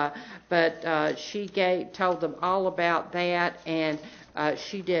 And she told them all about that, and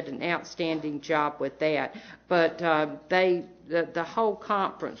she did an outstanding job with that. But the whole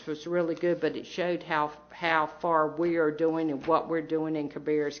conference was really good, but it showed how far we are doing and what we're doing in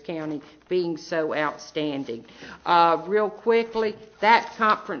Cabarrus County, being so outstanding. Real quickly, that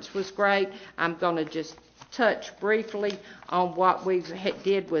conference was great. I'm going to just touch briefly on what we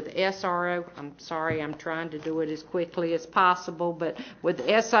did with SRO. I'm sorry, I'm trying to do it as quickly as possible, but with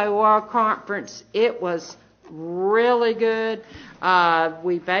the SOR conference, it was really good.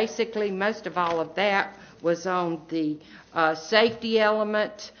 We basically, most of all of that was on the safety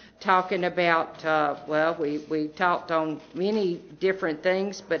element, talking about, we talked on many different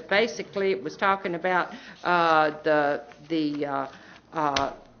things, but basically it was talking about the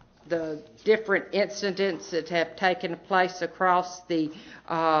different incidents that have taken place across the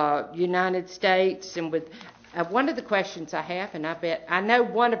United States. And with one of the questions I have, and I know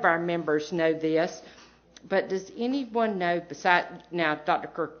one of our members know this, but does anyone know, now Dr.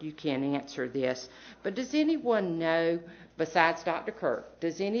 Kirk, you can't answer this, but does anyone know, besides Dr. Kirk,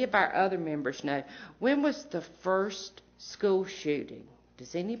 does any of our other members know, when was the first school shooting?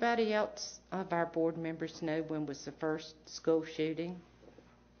 Does anybody else of our board members know when was the first school shooting?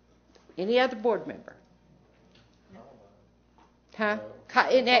 Any other board member? Huh?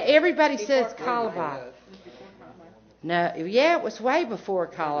 Everybody says Columbine. No, yeah, it was way before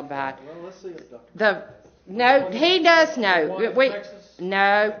Columbine. Well, let's see it, Doctor. No, he does know.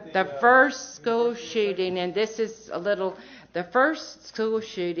 No, the first school shooting, and this is a little, the first school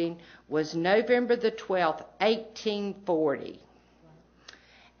shooting was November the 12th, 1840,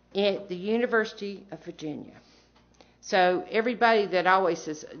 at the University of Virginia. So everybody that always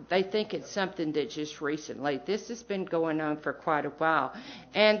says, they think it's something that just recently. This has been going on for quite a while.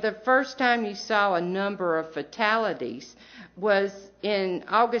 And the first time you saw a number of fatalities was in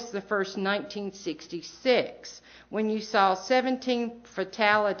August the 1st, 1966, when you saw 17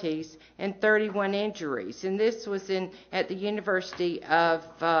 fatalities and 31 injuries. And this was at the University of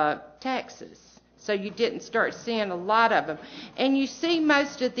Texas. So you didn't start seeing a lot of them. And you see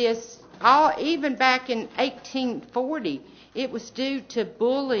most of this, even back in 1840, it was due to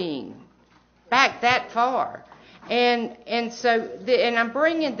bullying back that far. And I'm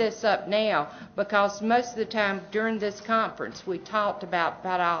bringing this up now because most of the time during this conference we talked about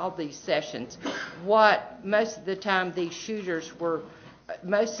all these sessions. Most of the time these shooters were,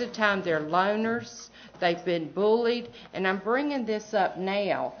 most of the time they're loners, they've been bullied, and I'm bringing this up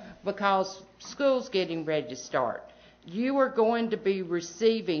now because school's getting ready to start. You are going to be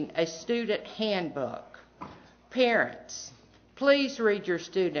receiving a student handbook. Parents, please read your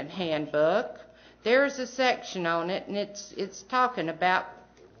student handbook. There's a section on it, and it's talking about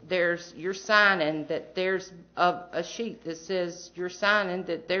you're signing that there's a sheet that says you're signing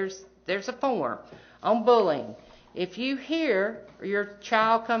that there's a form on bullying. If you hear or your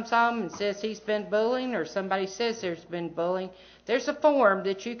child comes home and says he's been bullying or somebody says there's been bullying, there's a form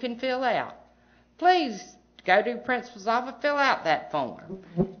that you can fill out. Please go to the principal's office, fill out that form,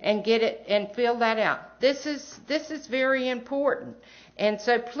 and get it and fill that out. This is very important, and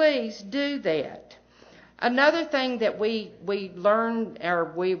so please do that. Another thing that we learned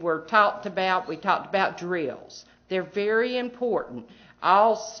or we were talked about drills. They're very important.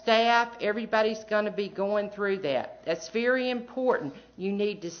 All staff, everybody's going to be going through that. That's very important. You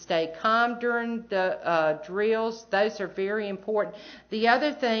need to stay calm during the drills. Those are very important. The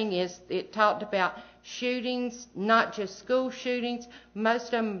other thing is it talked about shootings, not just school shootings. Most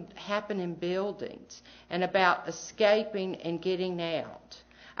of them happen in buildings, and about escaping and getting out.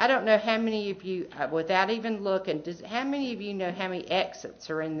 I don't know how many of you, without even looking, how many of you know how many exits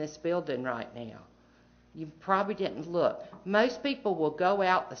are in this building right now? You probably didn't look. Most people will go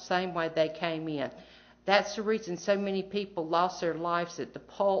out the same way they came in. That's the reason so many people lost their lives at the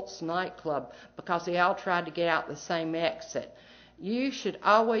Pulse nightclub, because they all tried to get out the same exit. You should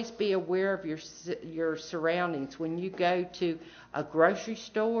always be aware of your surroundings when you go to a grocery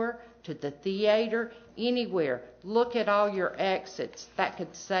store, to the theater, anywhere. Look at all your exits. That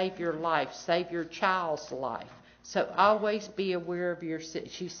could save your life, save your child's life. So always be aware of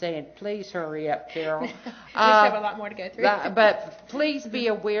she's saying, please hurry up, Carol. We have a lot more to go through. But please be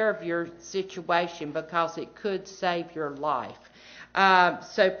aware of your situation because it could save your life.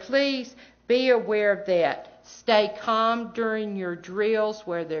 So please be aware of that. Stay calm during your drills,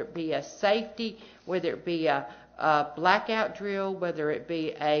 whether it be a safety, whether it be a blackout drill, whether it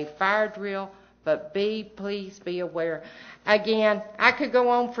be a fire drill, but please be aware. Again, I could go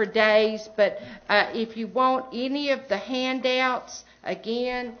on for days, but if you want any of the handouts,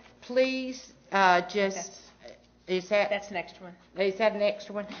 again, please just... That's an extra one. Is that an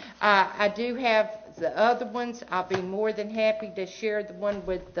extra one? I do have the other ones. I'll be more than happy to share the one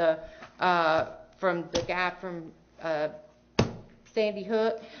with from the guy from Sandy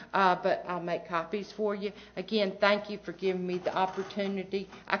Hook, but I'll make copies for you. Again, thank you for giving me the opportunity.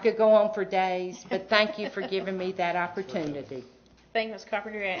 I could go on for days, but thank you for giving me that opportunity. Thank you, Ms.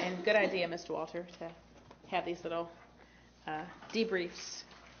 Carpenter, and good idea, Mr. Walter, to have these little debriefs.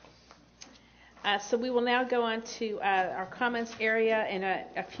 So we will now go on to our comments area and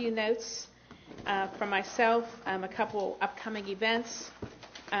a few notes from myself, a couple upcoming events.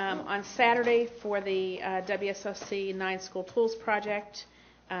 On Saturday for the WSOC 9 School Tools Project,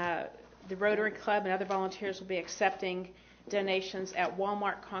 the Rotary Club and other volunteers will be accepting donations at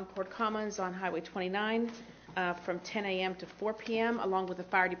Walmart Concord Commons on Highway 29 from 10 a.m. to 4 p.m. along with the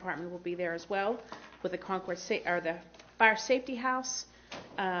fire department will be there as well with the the fire safety house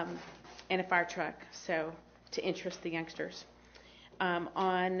and a fire truck, so to interest the youngsters.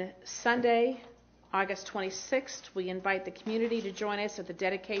 On Sunday, August 26th, we invite the community to join us at the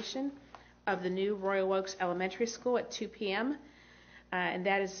dedication of the new Royal Oaks Elementary School at 2 p.m. And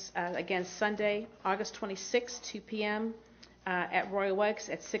that is, again, Sunday, August 26th, 2 p.m. At Royal Oaks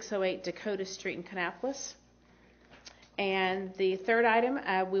at 608 Dakota Street in Kannapolis. And the third item,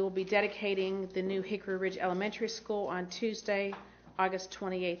 we will be dedicating the new Hickory Ridge Elementary School on Tuesday, August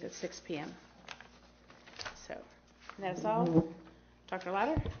 28th at 6 p.m. So And that's all. Dr.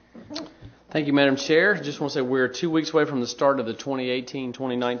 Louder? Thank you, Madam Chair. Just want to say we're 2 weeks away from the start of the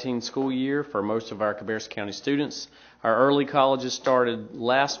 2018-2019 school year for most of our Cabarrus County students. Our early colleges started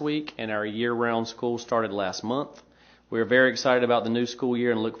last week, and our year-round school started last month. We are very excited about the new school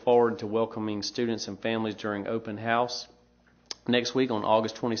year and look forward to welcoming students and families during open house next week on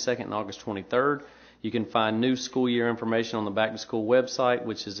August 22nd and August 23rd. You can find new school year information on the Back to School website,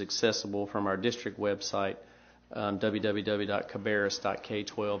 which is accessible from our district website,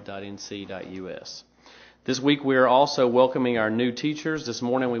 www.cabarrus.k12.nc.us. This week we are also welcoming our new teachers. This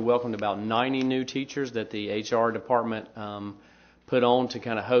morning we welcomed about 90 new teachers that the HR department put on to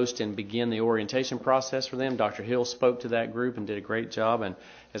kind of host and begin the orientation process for them. Dr. Hill spoke to that group and did a great job. And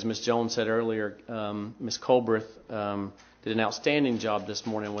as Ms. Jones said earlier, Ms. Colbreth did an outstanding job this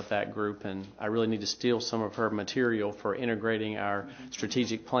morning with that group, and I really need to steal some of her material for integrating our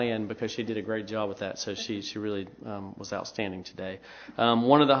strategic plan because she did a great job with that. So she really was outstanding today.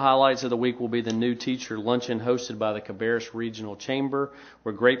 One of the highlights of the week will be the new teacher luncheon hosted by the Cabarrus Regional Chamber.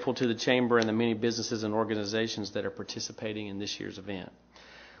 We're grateful to the Chamber and the many businesses and organizations that are participating in this year's event.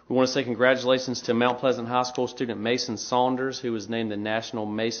 We want to say congratulations to Mount Pleasant High School student Mason Saunders, who was named the National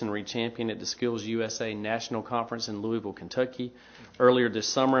Masonry Champion at the Skills USA National Conference in Louisville, Kentucky, earlier this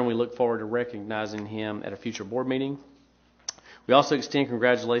summer, and we look forward to recognizing him at a future board meeting. We also extend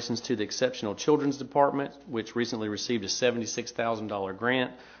congratulations to the Exceptional Children's Department, which recently received a $76,000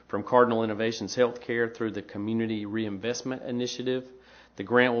 grant from Cardinal Innovations Healthcare through the Community Reinvestment Initiative. The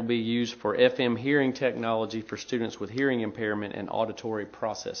grant will be used for FM hearing technology for students with hearing impairment and auditory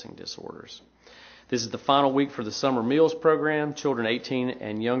processing disorders. This is the final week for the Summer Meals Program. Children 18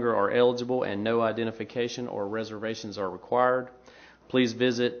 and younger are eligible and no identification or reservations are required. Please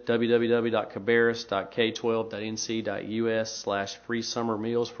visit www.cabarrus.k12.nc.us/free summer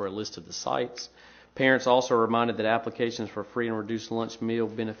meals for a list of the sites. Parents also are reminded that applications for free and reduced lunch meal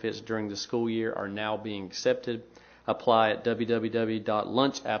benefits during the school year are now being accepted. Apply at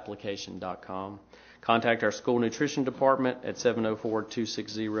www.lunchapplication.com. Contact our school nutrition department at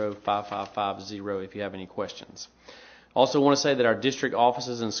 704-260-5550 if you have any questions. Also want to say that our district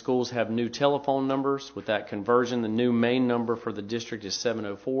offices and schools have new telephone numbers. With that conversion, the new main number for the district is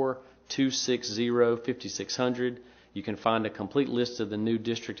 704-260-5600. You can find a complete list of the new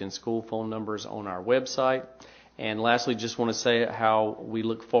district and school phone numbers on our website. And lastly, just want to say how we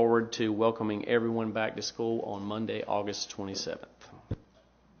look forward to welcoming everyone back to school on Monday, August 27th.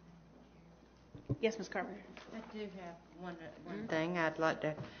 Yes, Ms. Carpenter. I do have one thing I'd like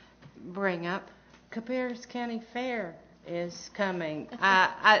to bring up. Cabarrus County Fair is coming.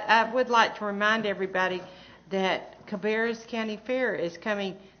 I would like to remind everybody that Cabarrus County Fair is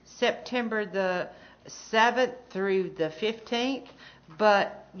coming September the 7th through the 15th,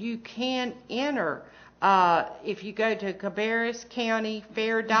 but you can enter. If you go to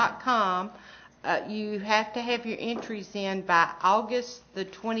cabarruscountyfair.com, you have to have your entries in by August the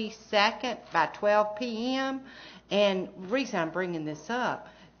 22nd by 12 p.m. And the reason I'm bringing this up,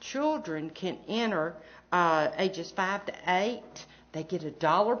 children can enter ages 5 to 8. They get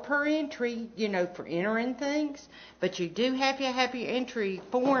 $1 per entry, for entering things. But you do have to have your entry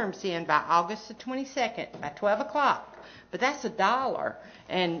forms in by August the 22nd by 12 o'clock. But that's $1.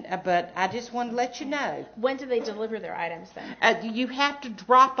 But I just wanted to let you know. When do they deliver their items then? You have to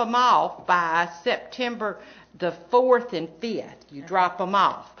drop them off by September the 4th and 5th. You drop them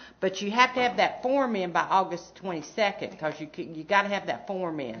off. But you have to have that form in by August 22nd because you got to have that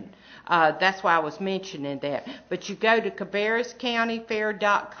form in. That's why I was mentioning that. But you go to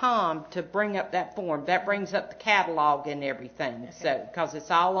cabarruscountyfair.com to bring up that form. That brings up the catalog and everything, so because it's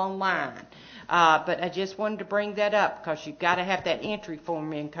all online. But I just wanted to bring that up because you've got to have that entry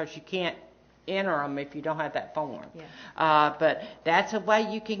form in because you can't enter them if you don't have that form. Yeah. But that's a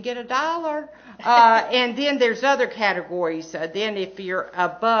way you can get $1. And then there's other categories. Then if you're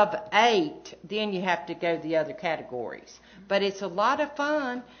above 8, then you have to go to the other categories. But it's a lot of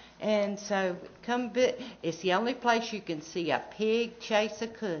fun. And so it's the only place you can see a pig chase a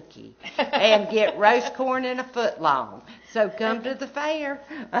cookie and get roast corn in a foot long. So come to the fair.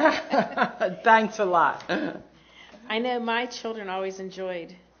 Thanks a lot. I know my children always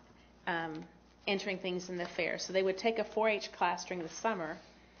enjoyed entering things in the fair. So they would take a 4-H class during the summer,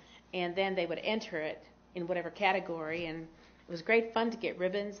 and then they would enter it in whatever category. And it was great fun to get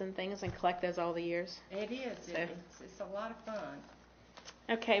ribbons and things and collect those all the years. It is. So. It's a lot of fun.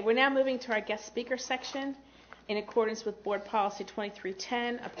 Okay, we're now moving to our guest speaker section. In accordance with Board Policy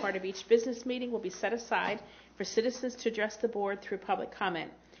 2310, a part of each business meeting will be set aside for citizens to address the board through public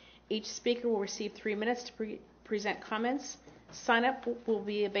comment. Each speaker will receive 3 minutes to present comments. Sign up will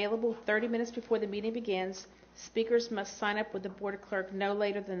be available 30 minutes before the meeting begins. Speakers must sign up with the Board Clerk no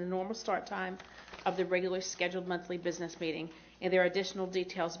later than the normal start time of the regularly scheduled monthly business meeting, and there are additional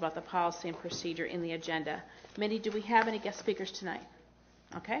details about the policy and procedure in the agenda. Mindy, do we have any guest speakers tonight?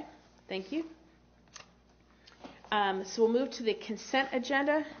 Okay, thank you. So we'll move to the consent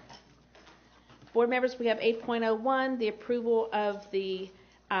agenda. Board members, we have 8.01, the approval of the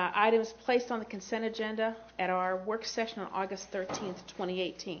items placed on the consent agenda at our work session on August 13th,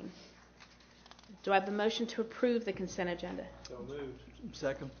 2018. Do I have a motion to approve the consent agenda? So moved.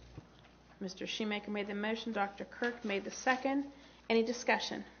 Second. Mr. Shoemaker made the motion. Dr. Kirk made the second. Any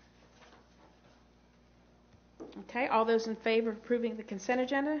discussion? Okay, all those in favor of approving the consent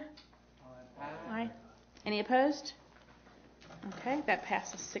agenda? Aye. Any opposed? Okay, that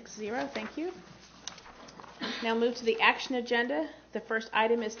passes 6-0. Thank you. Now move to the action agenda. The first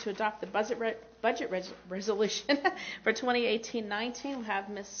item is to adopt the budget resolution for 2018-19. We'll have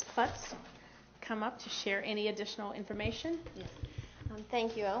Ms. Klutz come up to share any additional information. Yes.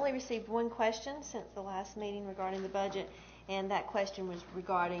 Thank you. I only received one question since the last meeting regarding the budget, and that question was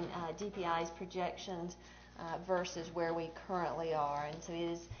regarding DPI's projections versus where we currently are. And so it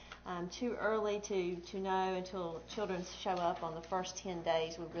is too early to know until children show up on the first 10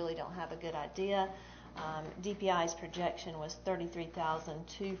 days. We really don't have a good idea. DPI's projection was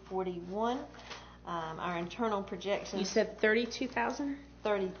 33,241. Our internal projections. You said 32,000?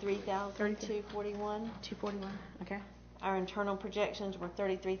 33,241. 241. Okay. Our internal projections were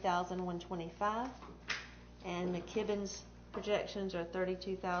 33,125, and McKibben's projections are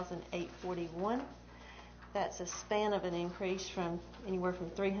 32,841. That's a span of an increase from anywhere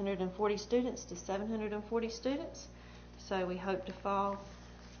from 340 students to 740 students. So we hope to fall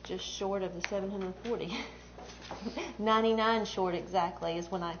just short of the 740. 99 short exactly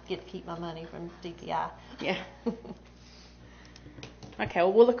is when I get to keep my money from DPI. Yeah. Okay,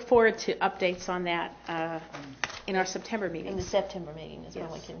 well, we'll look forward to updates on that in our September meeting. In the September meeting is when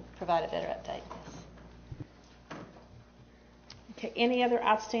we can provide a better update. Yes. Okay, any other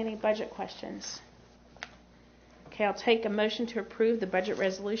outstanding budget questions? Okay, I'll take a motion to approve the budget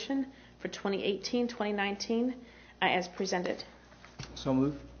resolution for 2018-2019 as presented. So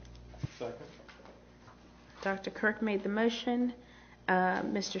moved. Second. Dr. Kirk made the motion.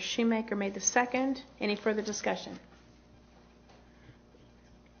 Mr. Shoemaker made the second. Any further discussion?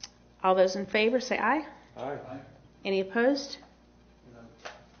 All those in favor say aye. Aye. Any opposed? No.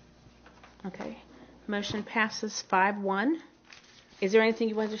 Okay. Motion passes 5-1. Is there anything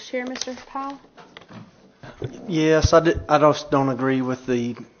you wanted to share, Mr. Powell? Yes, I just don't agree with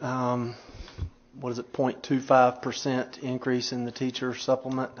the 0.25% increase in the teacher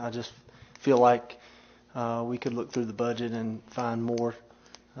supplement. I just feel like we could look through the budget and find more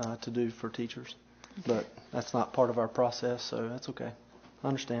to do for teachers. But that's not part of our process, so that's okay. I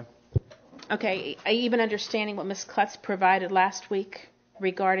understand. Okay, even understanding what Ms. Klutz provided last week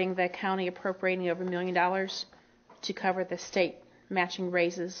regarding the county appropriating over $1 million to cover the state matching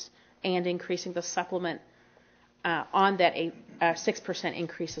raises and increasing the supplement on that 6%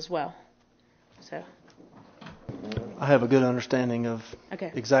 increase as well. So I have a good understanding of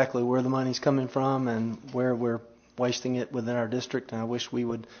okay. exactly where the money's coming from and where we're wasting it within our district, and I wish we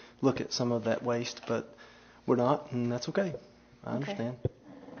would look at some of that waste, but we're not, and that's okay. I understand. Okay.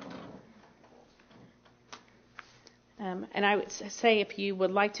 And I would say if you would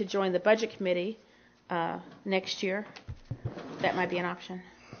like to join the budget committee next year, that might be an option.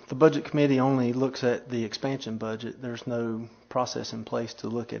 The budget committee only looks at the expansion budget. There's no process in place to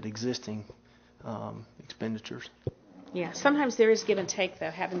look at existing expenditures. Yeah, sometimes there is give and take,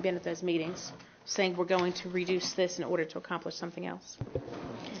 though, having been at those meetings, saying we're going to reduce this in order to accomplish something else.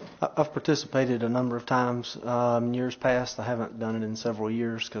 I've participated a number of times in years past. I haven't done it in several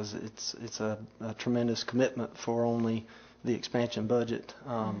years because it's a tremendous commitment for only the expansion budget.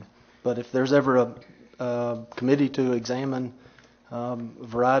 But if there's ever a committee to examine a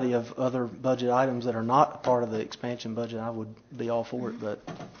variety of other budget items that are not a part of the expansion budget, I would be all for it. But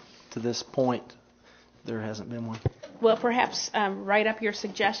to this point, there hasn't been one. Well, perhaps write up your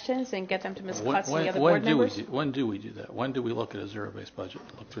suggestions and get them to Ms. Klutz and the other board members. When do we do that? When do we look at a zero-based budget,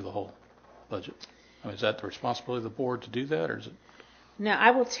 look through the whole budget? I mean, is that the responsibility of the board to do that, or is it? No, I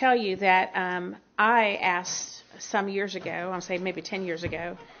will tell you that I asked some years ago, I'll say maybe 10 years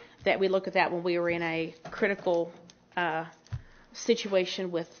ago, that we look at that when we were in a critical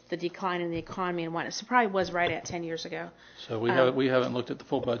situation with the decline in the economy and whatnot. So it probably was right at 10 years ago. So we haven't looked at the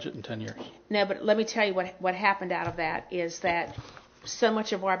full budget in 10 years. No, but let me tell you what happened out of that is that so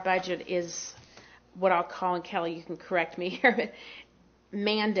much of our budget is what I'll call, and Kelly, you can correct me here, but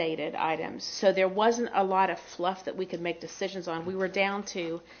mandated items. So there wasn't a lot of fluff that we could make decisions on. We were down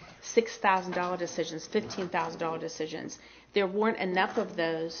to $6,000 decisions, $15,000 decisions. There weren't enough of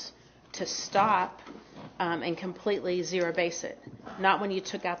those to stop and completely zero base it. Not when you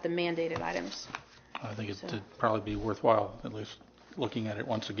took out the mandated items. I think it'd probably be worthwhile at least looking at it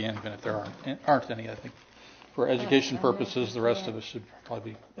once again, even if there aren't any. I think for education purposes, the rest of us should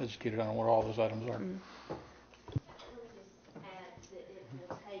probably be educated on what all those items are.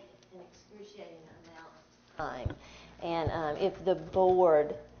 Time. And if the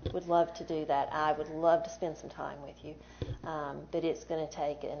board would love to do that, I would love to spend some time with you. But it's going to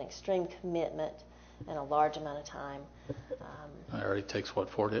take an extreme commitment and a large amount of time. It already takes, what,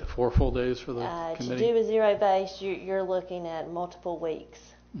 4 full days for the committee? To do a zero base, you're looking at multiple weeks,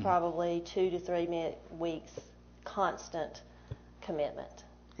 probably 2 to 3 weeks, constant commitment.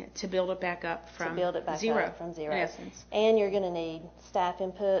 To build it back up from zero. In essence. And you're going to need staff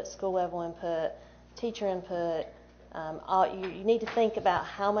input, school level input, teacher input. You need to think about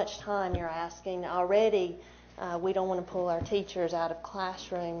how much time you're asking. Already, we don't want to pull our teachers out of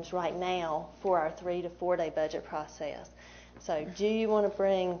classrooms right now for our 3 to 4 day budget process. So do you want to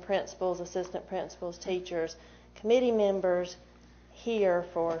bring principals, assistant principals, teachers, committee members here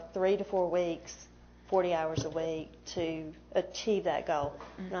for 3 to 4 weeks, 40 hours a week to achieve that goal?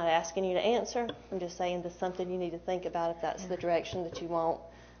 I'm not asking you to answer. I'm just saying that's something you need to think about if that's the direction that you want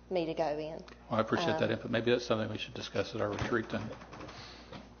me to go in. Well, I appreciate that input. Maybe that's something we should discuss at our retreat then.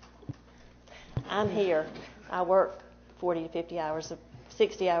 I'm here. I work 40 to 50 hours,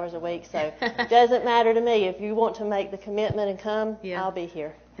 60 hours a week, so it doesn't matter to me. If you want to make the commitment and come, I'll be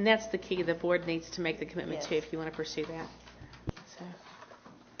here. And that's the key. The board needs to make the commitment too if you want to pursue that. So.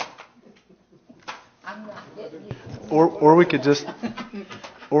 Or we could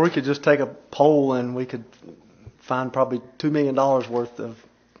just take a poll and we could find probably $2 million worth of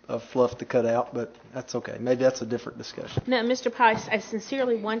fluff to cut out, but that's okay. Maybe that's a different discussion. No, Mr. Powell, I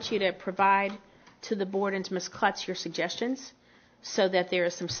sincerely want you to provide to the board and to Ms. Klutz your suggestions so that there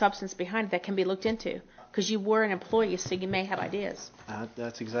is some substance behind it that can be looked into. Because you were an employee, so you may have ideas.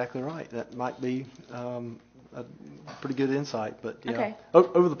 That's exactly right. That might be a pretty good insight. But yeah, okay.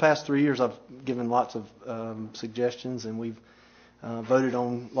 Over the past 3 years, I've given lots of suggestions, and we've voted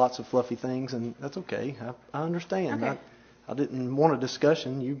on lots of fluffy things, and that's okay. I understand. Okay. I didn't want a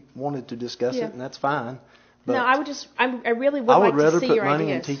discussion. You wanted to discuss it, and that's fine. But no, I really would like to see your ideas. I would rather put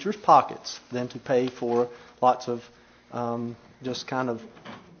money in teachers' pockets than to pay for lots of just kind of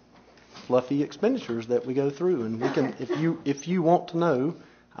fluffy expenditures that we go through. And we can, if you want to know,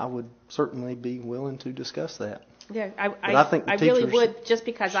 I would certainly be willing to discuss that. Yeah, I think I really would, just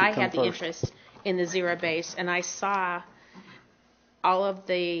because I had the interest in the zero base, and I saw all of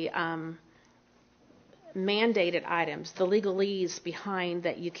the mandated items, the legalese behind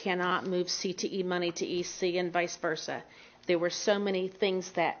that you cannot move CTE money to EC and vice versa. There were so many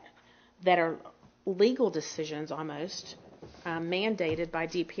things that are legal decisions almost, mandated by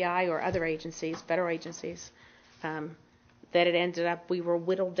DPI or other agencies, federal agencies, that it ended up we were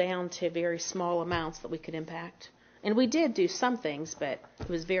whittled down to very small amounts that we could impact. And we did do some things, but it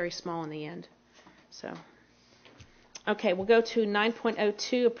was very small in the end. So, okay, we'll go to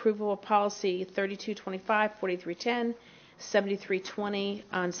 9.02, approval of policy 3225, 4310, 7320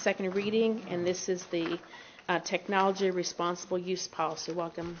 on second reading, and this is the technology responsible use policy.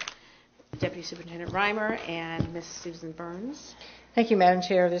 Welcome, Deputy Superintendent Reimer and Ms. Susan Burns. Thank you, Madam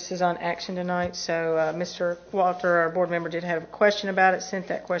Chair. This is on action tonight. So Mr. Walter, our board member, did have a question about it, sent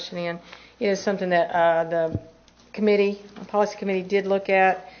that question in. It is something that the policy committee did look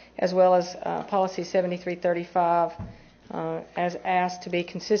at, as well as policy 7335, as asked to be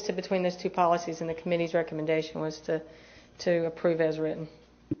consistent between those two policies, and the committee's recommendation was to approve as written.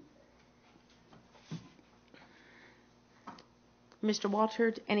 Mr.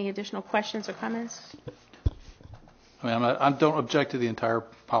 Walter, any additional questions or comments? I mean, I don't object to the entire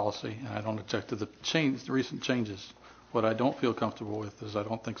policy, and I don't object to the recent changes. What I don't feel comfortable with is I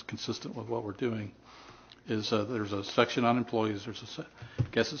don't think it's consistent with what we're doing. Is there's a section on employees. I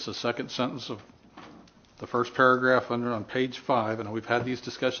guess it's the second sentence of the first paragraph on page 5, and we've had these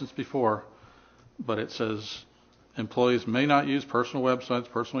discussions before, but it says employees may not use personal websites,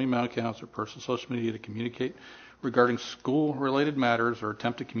 personal email accounts, or personal social media to communicate regarding school-related matters or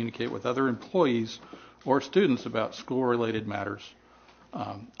attempt to communicate with other employees or students about school-related matters.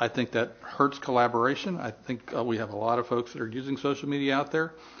 I think that hurts collaboration. I think we have a lot of folks that are using social media out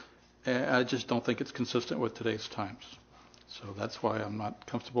there, and I just don't think it's consistent with today's times. So that's why I'm not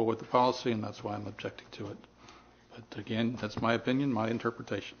comfortable with the policy, and that's why I'm objecting to it. But again, that's my opinion, my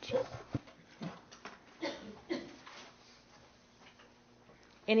interpretation. So.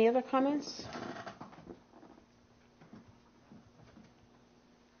 Any other comments?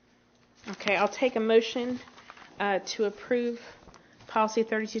 Okay, I'll take a motion to approve policy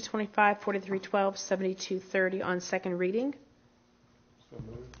 3225, 4312, 7230 on second reading.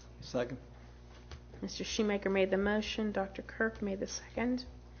 Second. Mr. Shoemaker made the motion. Dr. Kirk made the second.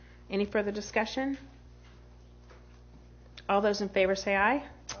 Any further discussion? All those in favor say aye.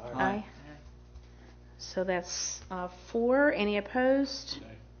 Aye. So that's 4. Any opposed?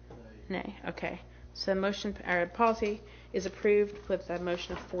 Nay. Okay. So motion or policy is approved with a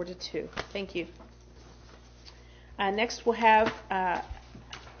motion of 4-2. Thank you. Next, we'll have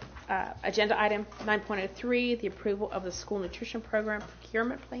agenda item 9.03, the approval of the school nutrition program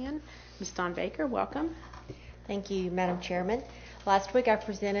procurement plan. Ms. Dawn Baker, welcome. Thank you, Madam Chairman. Last week I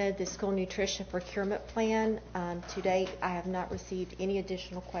presented the school nutrition procurement plan. To date, I have not received any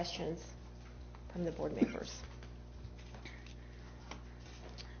additional questions from the board members.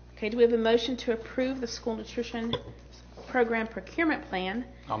 Okay, do we have a motion to approve the school nutrition program procurement plan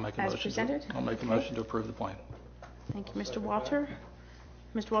as presented? I'll make a motion to approve the plan. Thank you, Mr. Walter.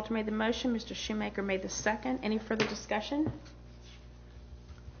 Mr. Walter made the motion. Mr. Shoemaker made the second. Any further discussion?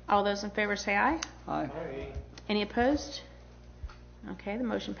 All those in favor say aye. Aye. Any opposed? Okay, the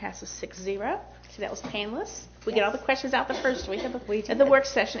motion passes 6-0. See, that was painless. We get all the questions out the first week of the work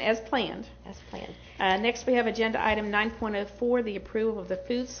session as planned. As planned. Next, we have agenda item 9.04, the approval of the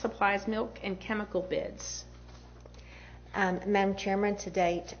food supplies, milk, and chemical bids. Madam Chairman, to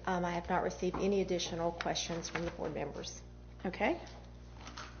date, I have not received any additional questions from the board members. Okay.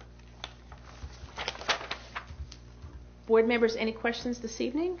 Board members, any questions this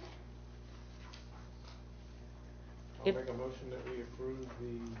evening? I'll make a motion that we approve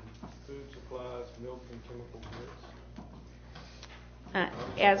the food supplies, milk, and chemical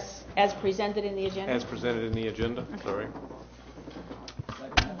goods. As presented in the agenda? As presented in the agenda, okay. Sorry.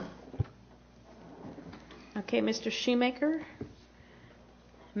 Okay, Mr. Shoemaker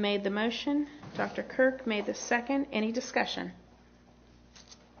made the motion. Dr. Kirk made the second. Any discussion?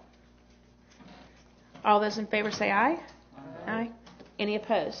 All those in favor say aye. Aye. Any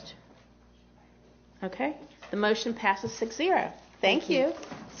opposed? Okay. The motion passes 6-0. Thank you.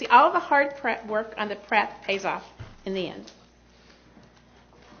 See, all the hard work on the prep pays off in the end.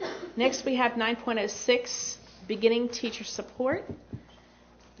 Next, we have 9.06, beginning teacher support.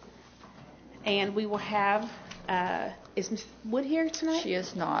 And we will have, is Ms. Wood here tonight? She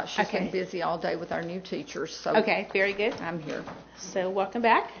is not. She's been busy all day with our new teachers. So okay, very good. I'm here. So welcome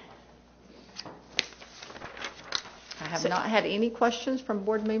back. I have not had any questions from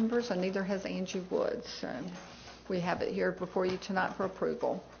board members, and neither has Angie Woods. So we have it here before you tonight for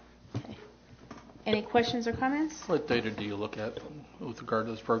approval. Okay. Any questions or comments? What data do you look at with regard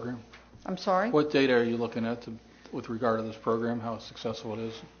to this program? I'm sorry? What data are you looking at with regard to this program, how successful it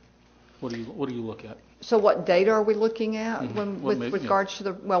is? What do you look at? So what data are we looking at with maybe, regards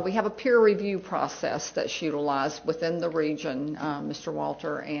to well, we have a peer review process that's utilized within the region, Mr.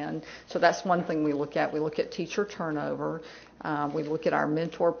 Walter, and so that's one thing we look at. We look at teacher turnover. We look at our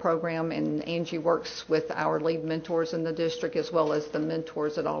mentor program, and Angie works with our lead mentors in the district as well as the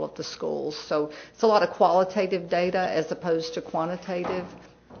mentors at all of the schools. So it's a lot of qualitative data as opposed to quantitative.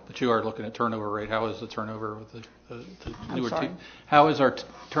 But you are looking at turnover rate. How is the turnover with the newer teachers? How is our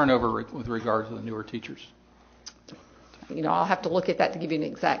turnover rate with regard to the newer teachers? You know, I'll have to look at that to give you an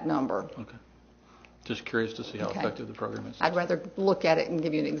exact number. Okay. Just curious to see how effective the program is. I'd rather look at it and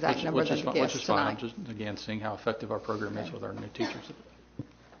give you an exact number than to guess which is fine. tonight. I'm just, again, seeing how effective our program is with our new teachers.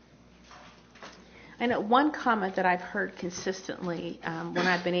 I know one comment that I've heard consistently when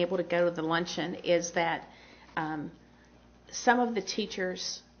I've been able to go to the luncheon is that some of the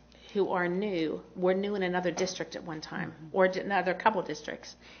teachers who are new were new in another district at one time, or another couple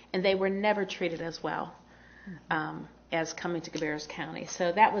districts, and they were never treated as well as coming to Cabarrus County.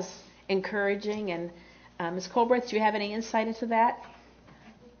 So that was encouraging. And Ms. Colbreth, do you have any insight into that?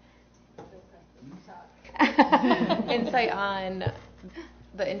 Insight on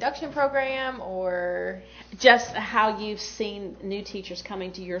the induction program, or just how you've seen new teachers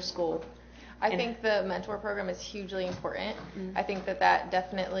coming to your school? I think the mentor program is hugely important. I think that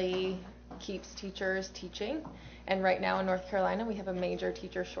definitely keeps teachers teaching. And right now in North Carolina, we have a major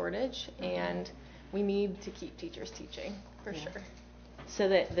teacher shortage, and we need to keep teachers teaching for sure. So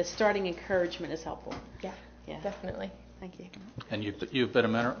that the starting encouragement is helpful. Yeah, definitely. Thank you. And you've been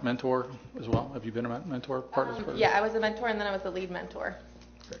a mentor as well? Have you been a mentor part of this program? Yeah, I was a mentor, and then I was the lead mentor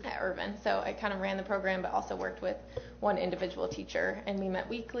at Irvin. So I kind of ran the program, but also worked with one individual teacher, and we met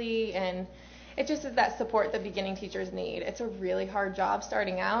weekly, and it just is that support that beginning teachers need. It's a really hard job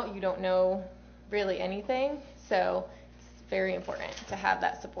starting out. You don't know really anything, so it's very important to have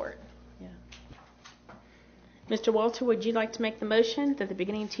that support. Yeah. Mr. Walter, would you like to make the motion that the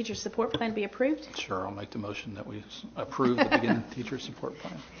beginning teacher support plan be approved? Sure, I'll make the motion that we approve the beginning teacher support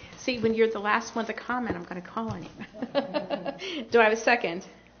plan. See, when you're the last one to comment, I'm going to call on you. Do I have a second?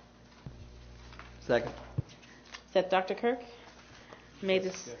 Second. Is that Dr. Kirk? Made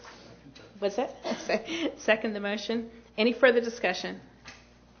this. What's that? Second the motion. Any further discussion?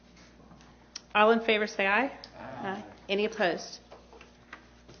 All in favor say aye. Aye. Any opposed?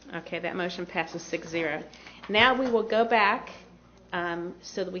 Okay, that motion passes 6-0. Now we will go back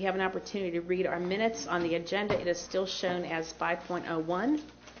so that we have an opportunity to read our minutes on the agenda. It is still shown as 5.01.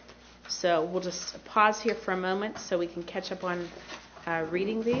 So we'll just pause here for a moment so we can catch up on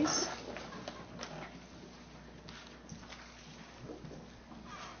reading these.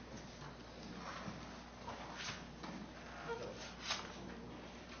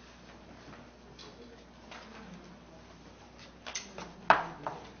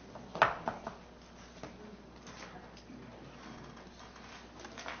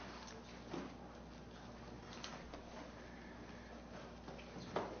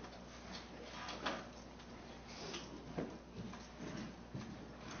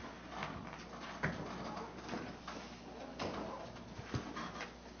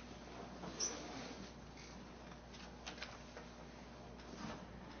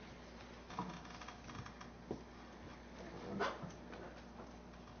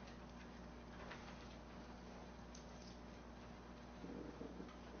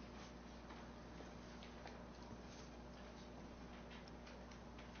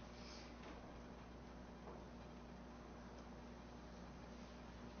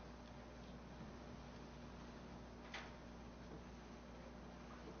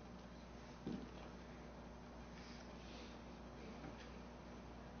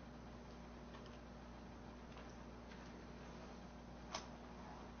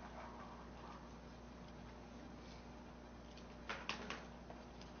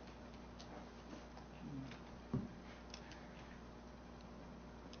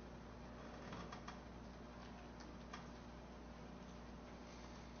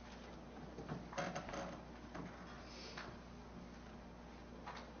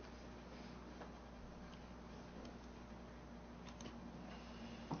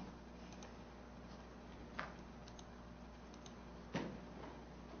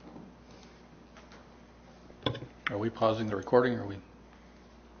 Are we pausing the recording, or are we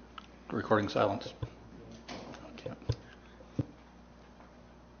recording silence? Okay.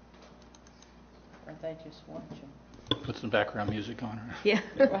 Are they just watching? Put some background music on her. Yeah.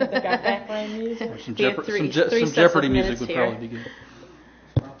 They got background music? Or some, We have some three sets Jeopardy of music minutes would here. probably be good.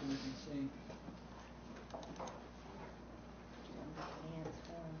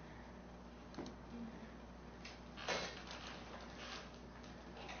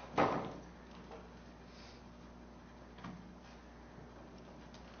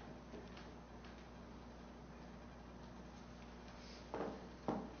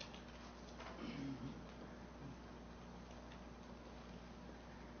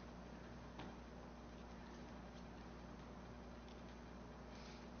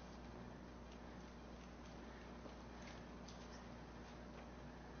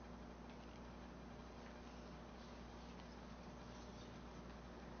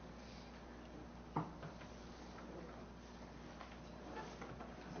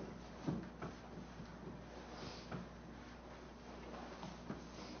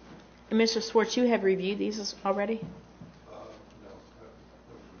 And Mr. Swartz, you have reviewed these already? No,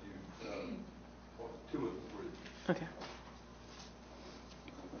 I haven't reviewed 2 of the 3. Okay.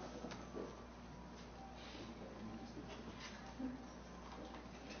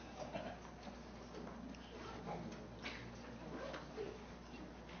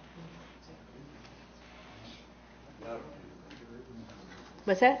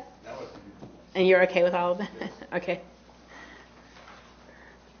 What's that? And you're okay with all of them? Okay.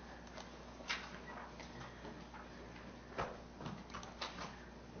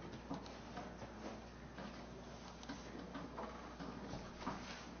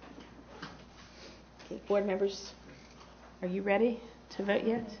 Okay, board members, are you ready to vote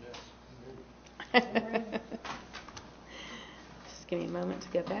yet? Just give me a moment to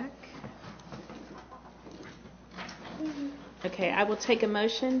go back. Okay, I will take a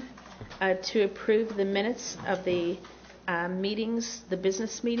motion to approve the minutes of the meetings, the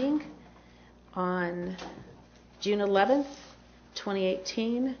business meeting on June 11th,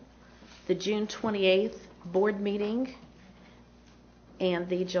 2018, the June 28th board meeting, and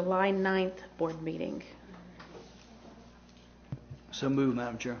the July 9th board meeting. So moved,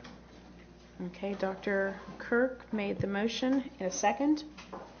 Madam Chair. Okay, Dr. Kirk made the motion. In a second?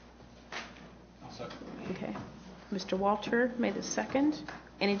 I'll second. Okay. Mr. Walter made the second.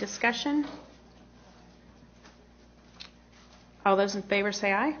 Any discussion? All those in favor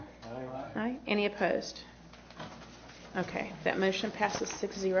say aye. Aye. Aye. Any opposed? Okay, that motion passes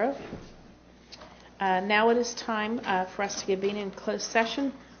 6-0. Now it is time for us to convene in closed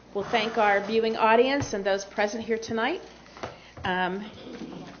session. We'll thank our viewing audience and those present here tonight. I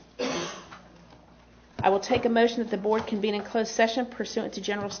will take a motion that the board convene in closed session pursuant to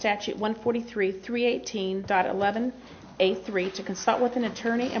General Statute 143-318.11A3 to consult with an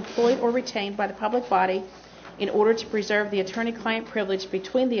attorney employed or retained by the public body in order to preserve the attorney-client privilege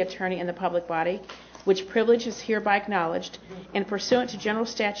between the attorney and the public body, which privilege is hereby acknowledged, and pursuant to General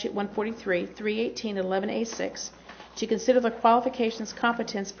Statute 143-318.11A6 to consider the qualifications,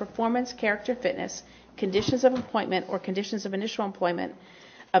 competence, performance, character, fitness, conditions of appointment, or conditions of initial employment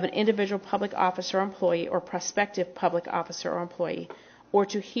of an individual public officer or employee or prospective public officer or employee, or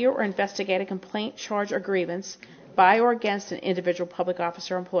to hear or investigate a complaint, charge, or grievance by or against an individual public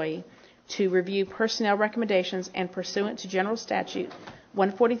officer or employee, to review personnel recommendations, and pursuant to General Statute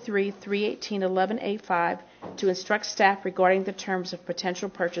 143-318.11A5 to instruct staff regarding the terms of potential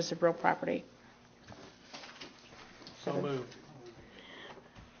purchase of real property. So moved.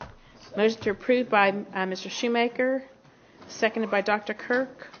 Motion to approve by Mr. Shoemaker, seconded by Dr.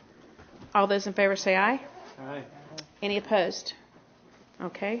 Kirk. All those in favor say aye. Aye. Any opposed?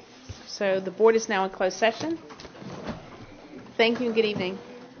 Okay. So the board is now in closed session. Thank you and good evening.